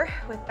out here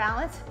with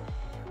balance,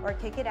 or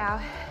kick it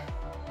out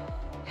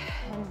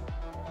and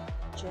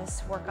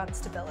just work on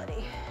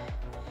stability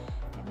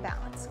and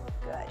balance.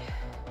 Good.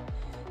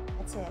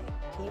 That's it.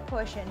 Keep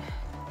pushing.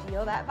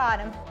 Feel that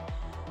bottom.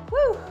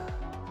 Woo!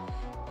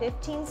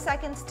 15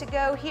 seconds to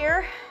go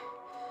here.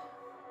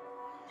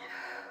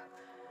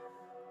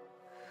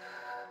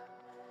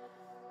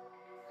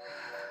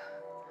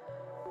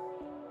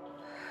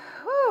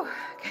 Woo!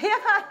 Come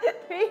on.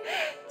 3,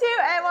 2,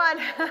 and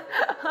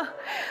 1.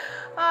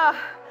 Oh.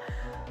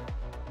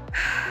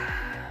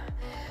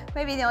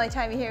 Maybe the only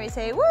time you hear me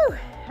say, woo.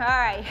 All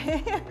right,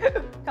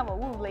 come on,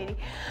 woo, lady.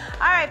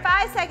 All right,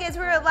 5 seconds,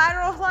 we're at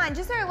lateral lunge.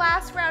 This is our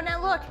last round.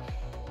 Now look,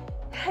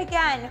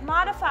 again,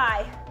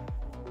 modify.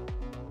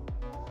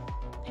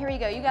 Here we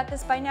go, you got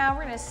this by now.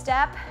 We're gonna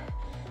step,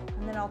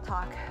 and then I'll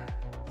talk.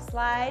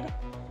 Slide,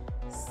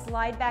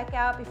 slide back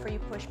out before you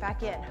push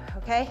back in,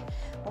 okay?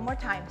 One more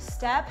time,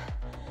 step,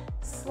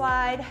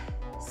 slide,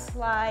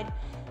 slide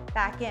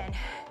back in.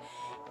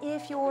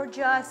 If you're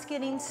just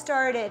getting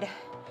started,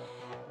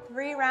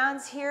 3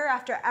 rounds here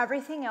after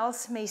everything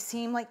else may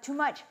seem like too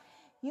much.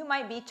 You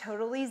might be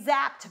totally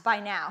zapped by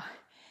now.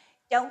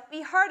 Don't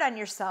be hard on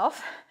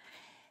yourself.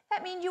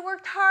 That means you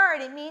worked hard.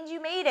 It means you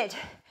made it.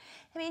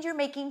 It means you're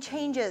making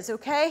changes,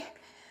 okay?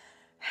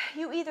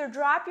 You either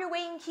drop your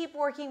weight and keep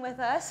working with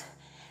us,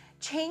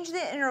 change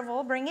the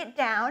interval, bring it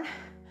down,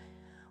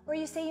 or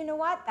you say, you know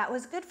what, that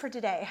was good for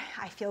today.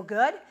 I feel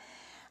good.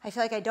 I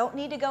feel like I don't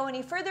need to go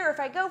any further. If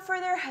I go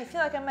further, I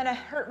feel like I'm gonna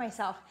hurt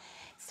myself.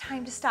 It's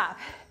time to stop.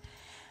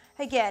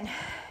 Again,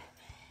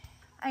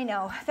 I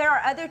know there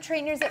are other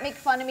trainers that make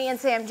fun of me and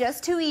say I'm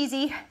just too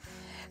easy.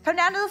 Come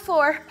down to the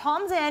floor,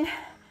 palms in,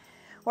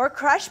 or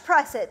crush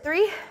press it.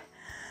 3,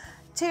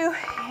 2,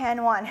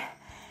 and 1.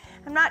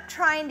 I'm not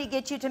trying to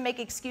get you to make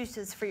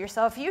excuses for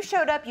yourself. You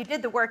showed up, you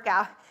did the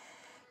workout.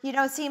 You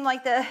don't seem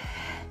like the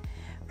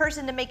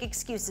person to make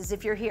excuses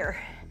if you're here,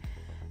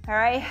 all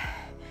right?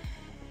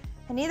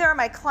 And neither are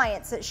my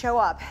clients that show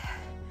up.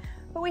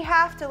 But we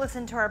have to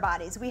listen to our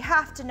bodies. We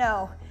have to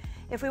know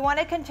if we want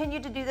to continue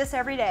to do this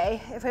every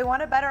day, if we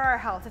want to better our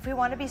health, if we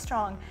want to be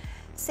strong,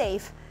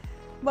 safe,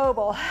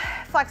 mobile,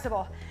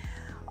 flexible,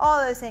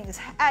 all those things,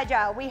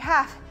 agile, we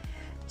have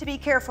to be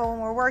careful when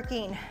we're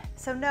working.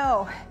 So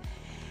no,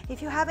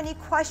 if you have any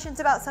questions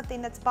about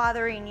something that's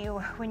bothering you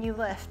when you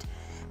lift,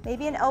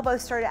 maybe an elbow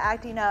started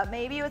acting up,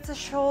 maybe it's a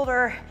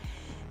shoulder,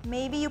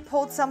 maybe you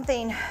pulled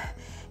something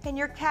in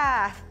your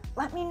calf,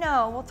 let me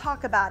know, we'll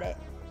talk about it.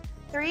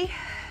 3,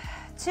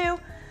 2,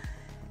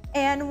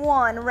 and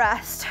 1,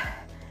 rest.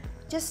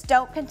 Just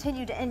don't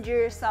continue to injure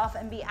yourself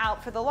and be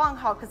out for the long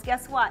haul, because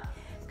guess what?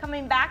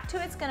 Coming back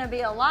to it's gonna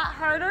be a lot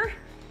harder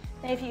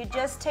than if you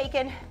just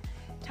taken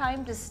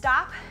time to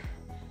stop,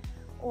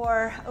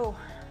 or, oh,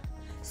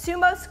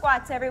 sumo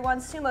squats, everyone,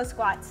 sumo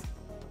squats.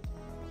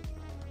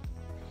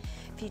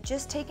 If you've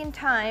just taken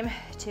time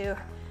to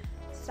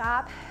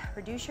stop,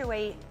 reduce your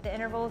weight, the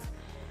intervals,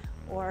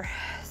 or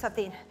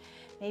something,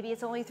 maybe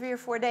it's only 3 or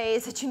 4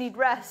 days that you need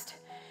rest,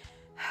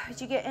 but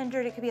you get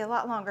injured, it could be a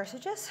lot longer. So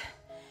just,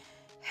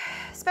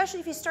 especially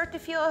if you start to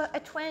feel a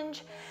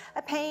twinge,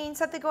 a pain,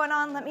 something going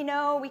on, let me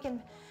know. We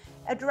can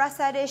address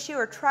that issue,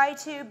 or try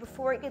to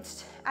before it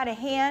gets out of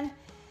hand,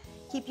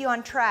 keep you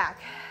on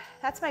track.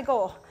 That's my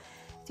goal,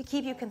 to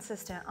keep you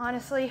consistent.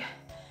 Honestly,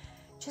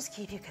 just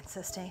keep you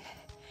consistent.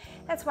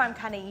 That's why I'm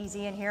kind of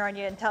easy in here on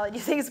you and telling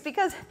you things,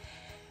 because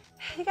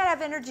you gotta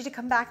have energy to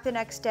come back the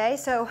next day,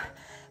 so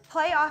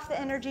play off the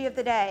energy of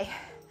the day.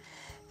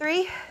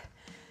 3,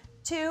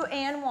 2,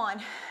 and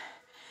 1.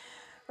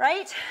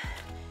 Right?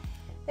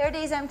 There are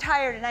days I'm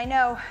tired and I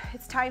know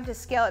it's time to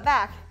scale it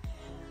back.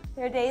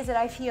 There are days that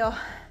I feel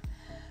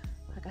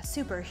like a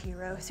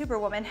superhero,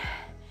 superwoman,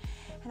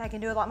 and I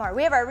can do a lot more.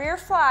 We have our rear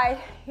fly.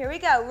 Here we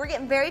go. We're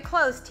getting very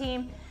close,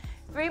 team.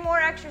 3 more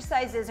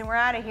exercises and we're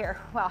out of here.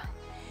 Well,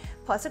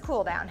 plus a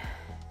cool down.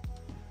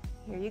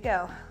 Here you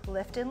go.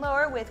 Lift and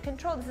lower with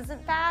control. This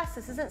isn't fast.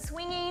 This isn't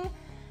swinging.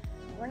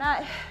 We're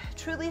not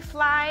truly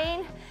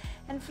flying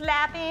and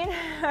flapping,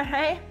 all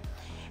right?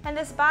 And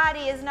this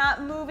body is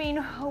not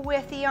moving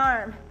with the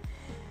arm.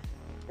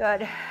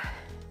 Good.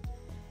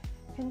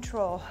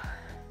 Control.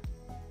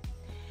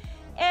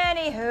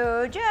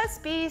 Anywho,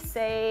 just be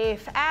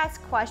safe.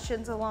 Ask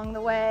questions along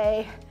the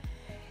way.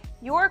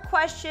 Your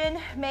question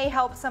may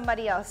help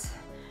somebody else.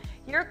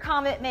 Your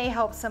comment may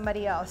help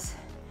somebody else.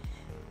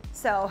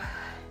 So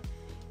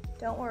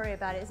don't worry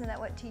about it. Isn't that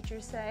what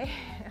teachers say?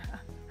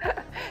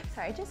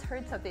 Sorry, I just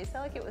heard something. It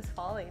sounded like it was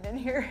falling in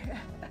here.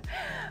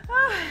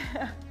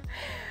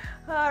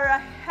 All right,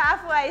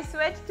 halfway,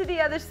 switch to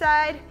the other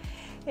side.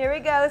 Here we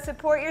go,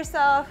 support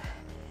yourself.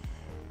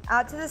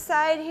 Out to the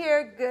side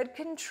here, good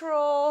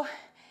control.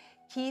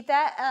 Keep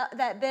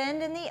that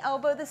bend in the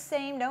elbow the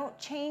same, don't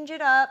change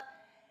it up.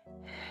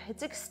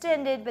 It's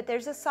extended, but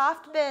there's a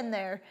soft bend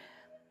there.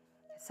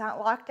 It's not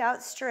locked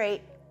out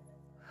straight.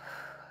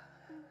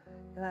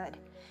 Good.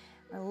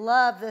 I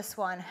love this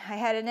one. I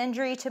had an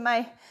injury to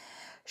my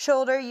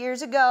shoulder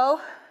years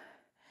ago,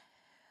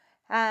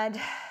 and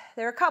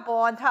there are a couple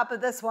on top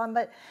of this one,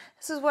 but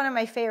this is one of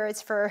my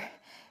favorites for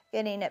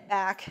getting it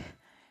back.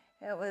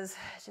 It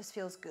just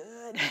feels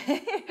good.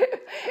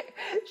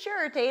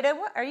 Sure, Tatum,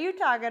 what are you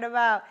talking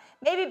about?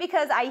 Maybe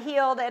because I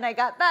healed and I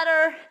got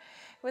better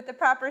with the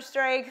proper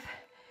strength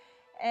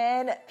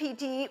and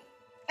PT.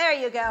 There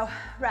you go,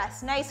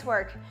 rest, nice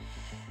work.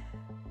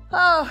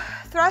 Oh,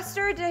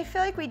 thruster, did I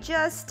feel like we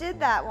just did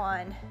that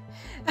one?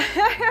 Feels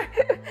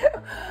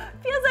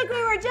like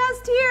we were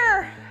just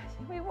here.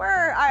 We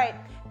were, all right.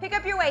 Pick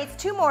up your weights,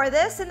 2 more,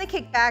 this and the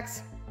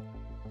kickbacks.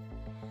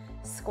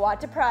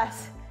 Squat to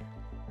press.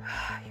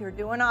 You're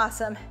doing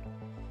awesome.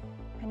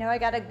 I know I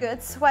got a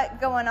good sweat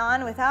going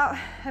on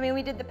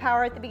we did the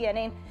power at the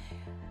beginning.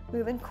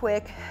 Moving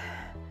quick.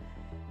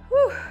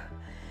 Whew.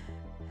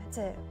 That's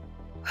it.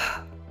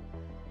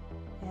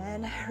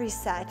 And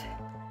reset.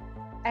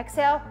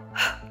 Exhale.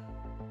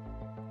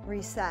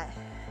 Reset.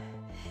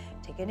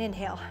 Take an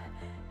inhale.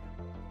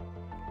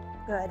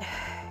 Good.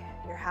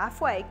 You're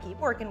halfway. Keep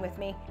working with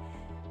me.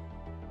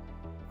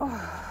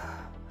 Oh,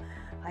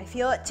 I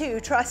feel it too,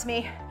 trust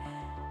me.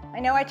 I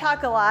know I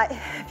talk a lot.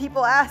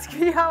 People ask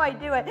me how I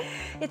do it.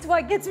 It's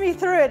what gets me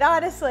through it,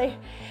 honestly.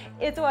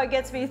 It's what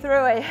gets me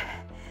through it.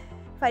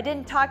 If I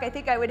didn't talk, I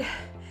think I would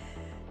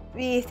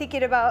be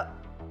thinking about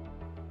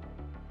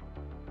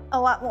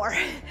a lot more.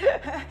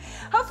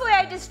 Hopefully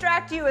I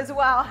distract you as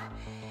well.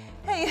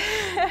 Hey,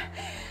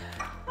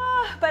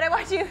 but I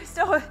want you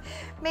still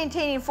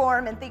maintaining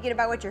form and thinking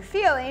about what you're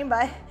feeling,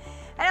 but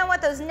I don't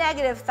want those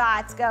negative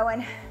thoughts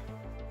going.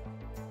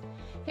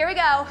 Here we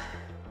go.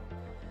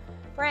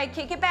 We're gonna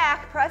kick it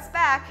back, press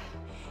back,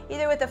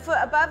 either with the foot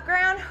above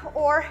ground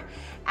or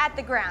at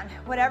the ground,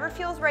 whatever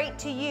feels right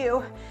to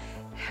you,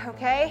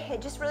 okay?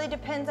 It just really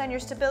depends on your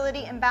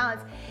stability and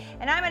balance.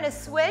 And I'm gonna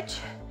switch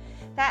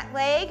that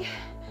leg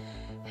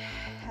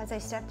as I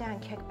step down,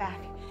 kick back.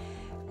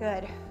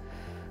 Good.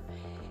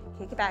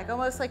 Kick it back,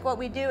 almost like what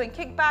we do in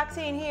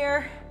kickboxing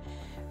here.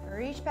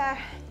 Reach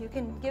back, you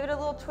can give it a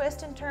little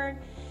twist and turn,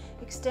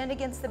 extend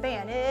against the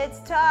band.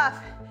 It's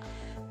tough.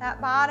 That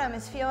bottom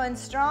is feeling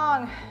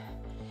strong.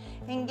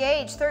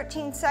 Engage,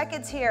 13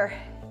 seconds here.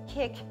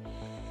 Kick,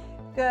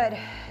 good.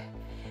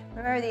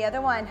 Remember the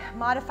other one,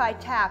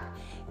 modified tap.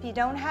 If you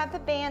don't have the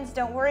bands,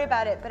 don't worry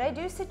about it, but I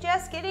do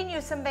suggest getting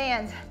you some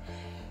bands.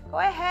 Go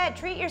ahead,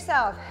 treat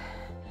yourself.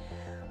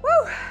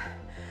 Woo!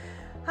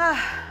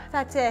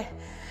 That's it.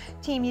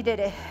 Team, you did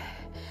it.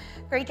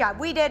 Great job,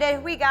 we did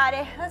it, we got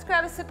it. Let's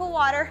grab a sip of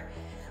water.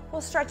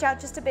 We'll stretch out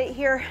just a bit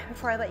here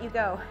before I let you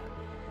go.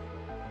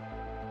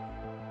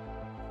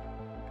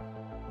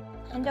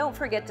 And don't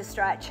forget to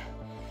stretch.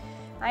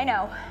 I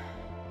know.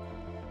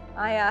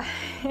 I'm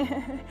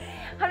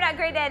not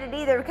great at it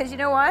either because you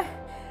know what?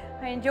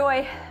 I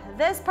enjoy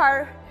this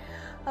part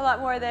a lot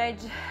more than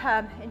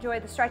I enjoy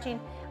the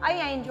stretching. I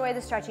enjoy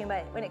the stretching,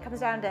 but when it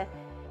comes down to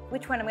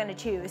which one I'm gonna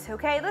choose,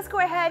 okay? Let's go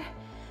ahead,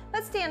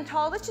 let's stand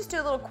tall. Let's just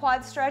do a little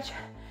quad stretch.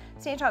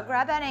 Stand tall,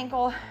 grab that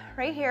ankle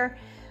right here.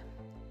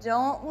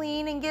 Don't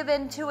lean and give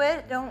into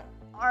it. Don't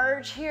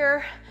arch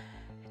here.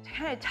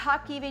 Kind of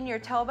tuck even your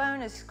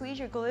tailbone and squeeze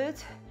your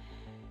glutes.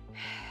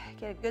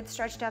 Get a good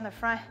stretch down the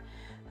front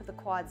of the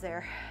quads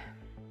there.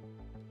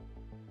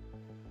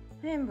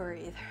 And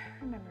breathe,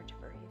 remember to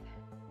breathe.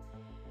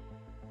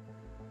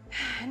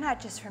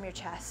 Not just from your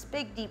chest,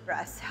 big deep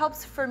breaths.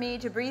 Helps for me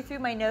to breathe through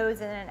my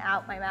nose and then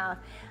out my mouth.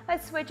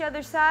 Let's switch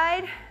other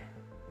side.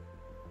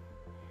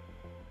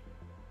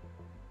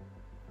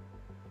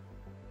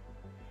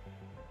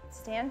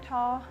 stand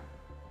tall.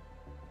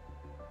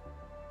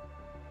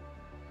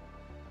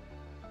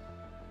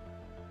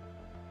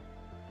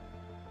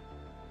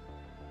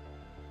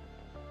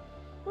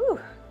 Whew,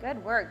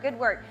 good work, good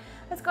work.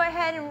 Let's go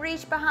ahead and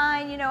reach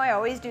behind. You know, I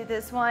always do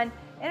this one.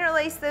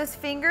 Interlace those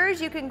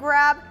fingers. You can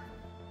grab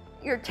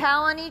your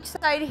towel on each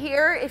side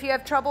here if you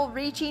have trouble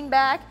reaching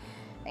back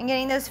and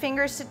getting those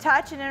fingers to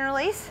touch and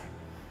interlace.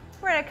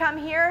 We're gonna come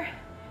here,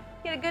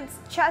 get a good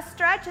chest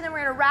stretch, and then we're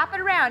gonna wrap it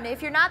around.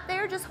 If you're not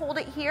there, just hold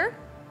it here,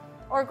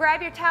 or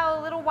grab your towel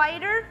a little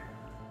wider.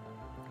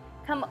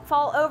 Come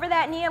fall over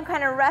that knee. I'm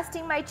kind of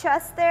resting my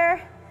chest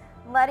there,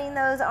 letting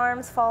those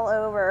arms fall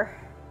over.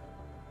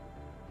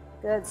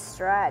 Good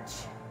stretch.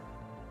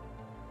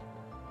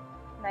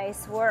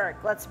 Nice work.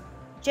 Let's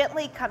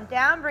gently come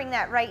down, bring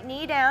that right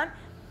knee down.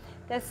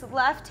 This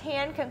left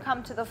hand can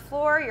come to the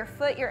floor, your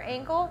foot, your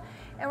ankle,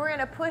 and we're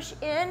gonna push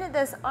in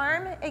this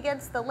arm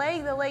against the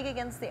leg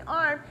against the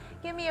arm.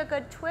 Give me a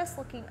good twist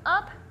looking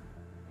up.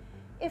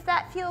 If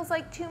that feels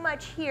like too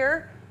much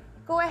here,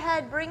 go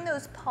ahead, bring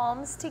those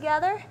palms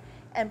together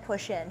and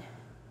push in.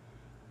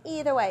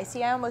 Either way,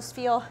 see, I almost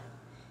feel,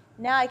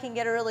 now I can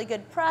get a really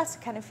good press,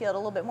 kind of feel it a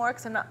little bit more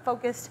because I'm not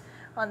focused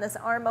on this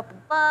arm up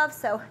above.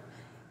 So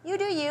you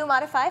do you,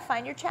 modify,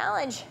 find your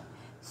challenge.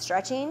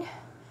 Stretching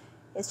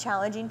is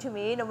challenging to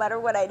me no matter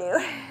what I do.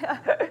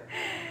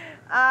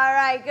 All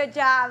right, good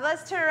job.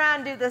 Let's turn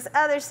around and do this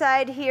other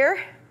side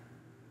here.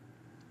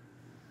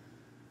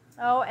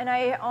 Oh, and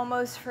I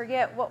almost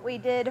forget what we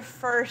did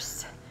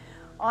first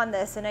on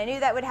this, and I knew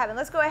that would happen.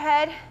 Let's go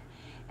ahead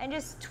and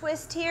just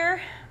twist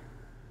here.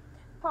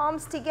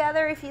 Palms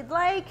together if you'd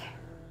like.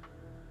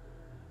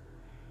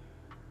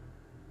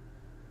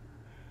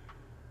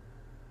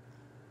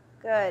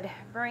 Good.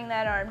 Bring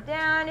that arm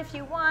down if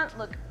you want.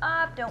 Look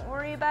up. Don't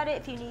worry about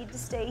it if you need to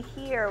stay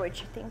here,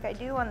 which I think I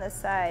do on this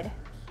side.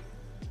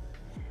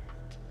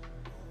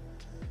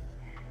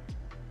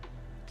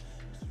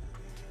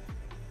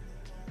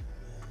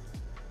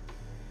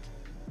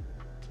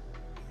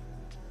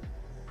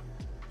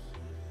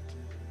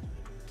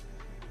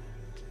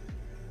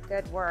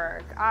 Good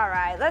work. All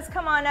right, let's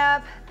come on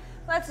up.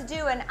 Let's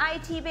do an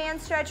IT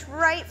band stretch.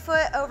 Right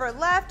foot over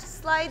left.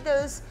 Slide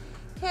those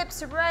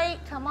hips right.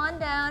 Come on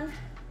down.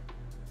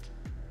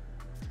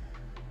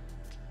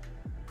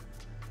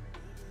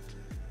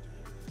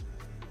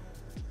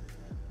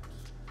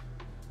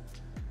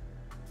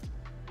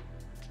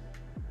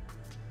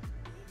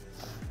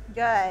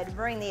 Good.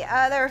 Bring the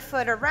other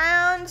foot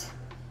around.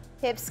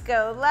 Hips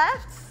go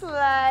left.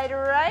 Slide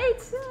right.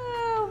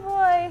 Oh,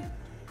 boy.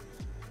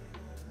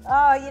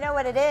 Oh, you know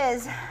what it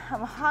is?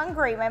 I'm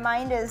hungry. My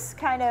mind is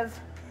kind of,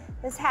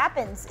 this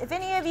happens. If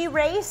any of you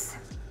race,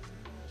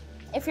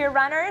 if you're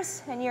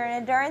runners and you're an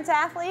endurance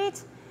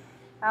athlete,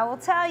 I will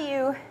tell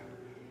you,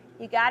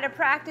 you gotta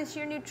practice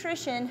your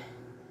nutrition,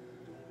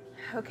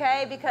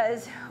 okay?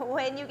 Because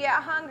when you get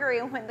hungry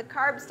and when the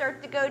carbs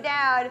start to go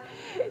down,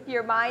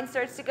 your mind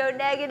starts to go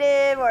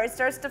negative or it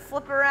starts to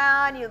flip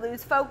around, you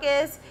lose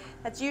focus.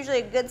 That's usually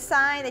a good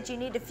sign that you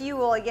need to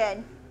fuel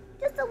again.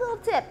 Just a little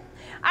tip.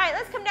 All right,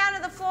 let's come down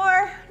to the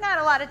floor. Not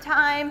a lot of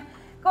time.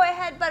 Go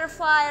ahead,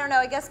 butterfly. I don't know,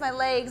 I guess my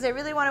legs. I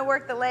really want to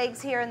work the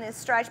legs here in this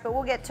stretch, but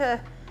we'll get to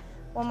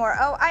one more.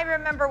 Oh, I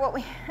remember what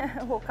we,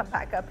 we'll come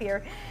back up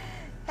here.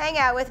 Hang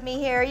out with me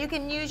here. You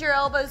can use your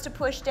elbows to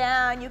push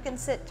down. You can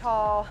sit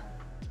tall.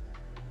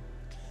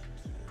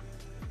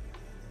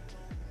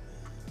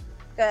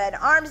 Good.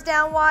 Arms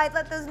down wide.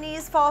 Let those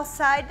knees fall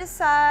side to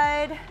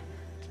side.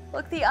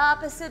 Look the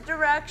opposite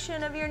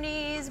direction of your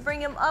knees. Bring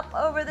them up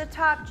over the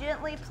top.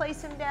 Gently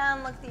place them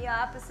down. Look the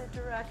opposite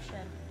direction.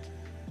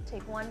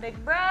 Take one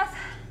big breath.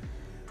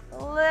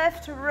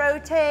 Lift,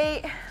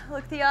 rotate.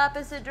 Look the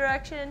opposite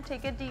direction.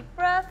 Take a deep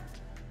breath.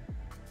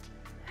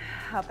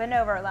 Up and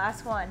over.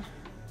 Last one.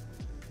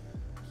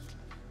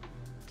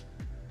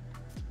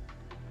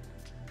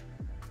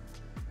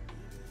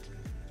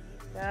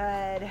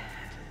 Good.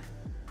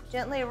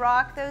 Gently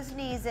rock those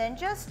knees in.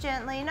 Just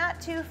gently, not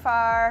too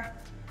far.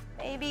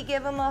 Maybe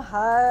give them a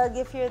hug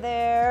if you're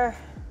there.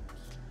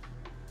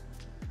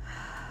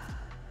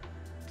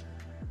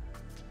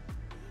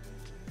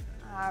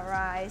 All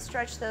right,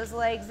 stretch those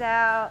legs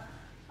out,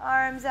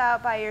 arms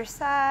out by your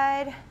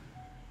side.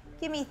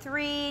 Give me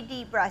 3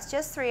 deep breaths,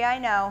 just 3, I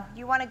know.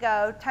 You wanna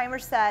go, timer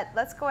set.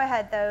 Let's go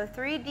ahead though.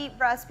 3 deep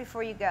breaths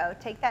before you go.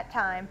 Take that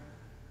time.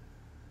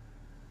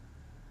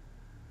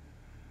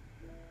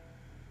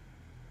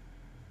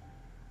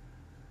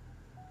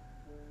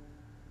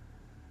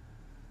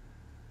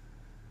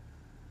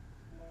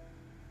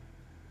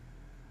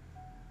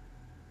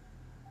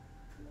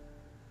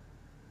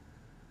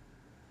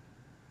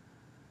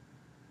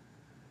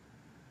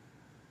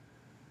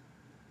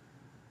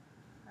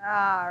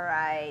 All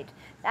right,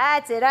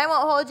 that's it. I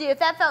won't hold you. If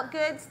that felt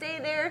good, stay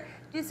there.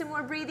 Do some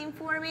more breathing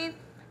for me.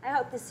 I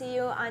hope to see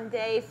you on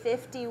day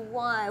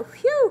 51.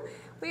 Whew,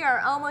 we are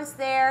almost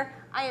there.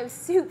 I am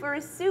super,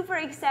 super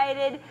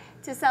excited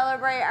to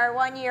celebrate our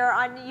 1 year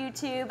on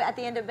YouTube at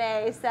the end of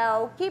May.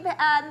 So keep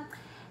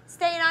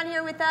staying on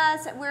here with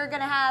us. We're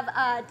going to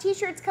have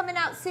t-shirts coming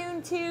out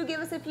soon too. Give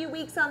us a few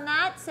weeks on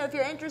that. So if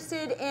you're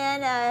interested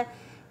in a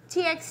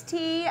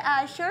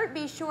TXT shirt,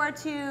 be sure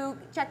to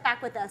check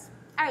back with us.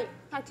 All right,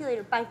 talk to you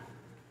later. Bye.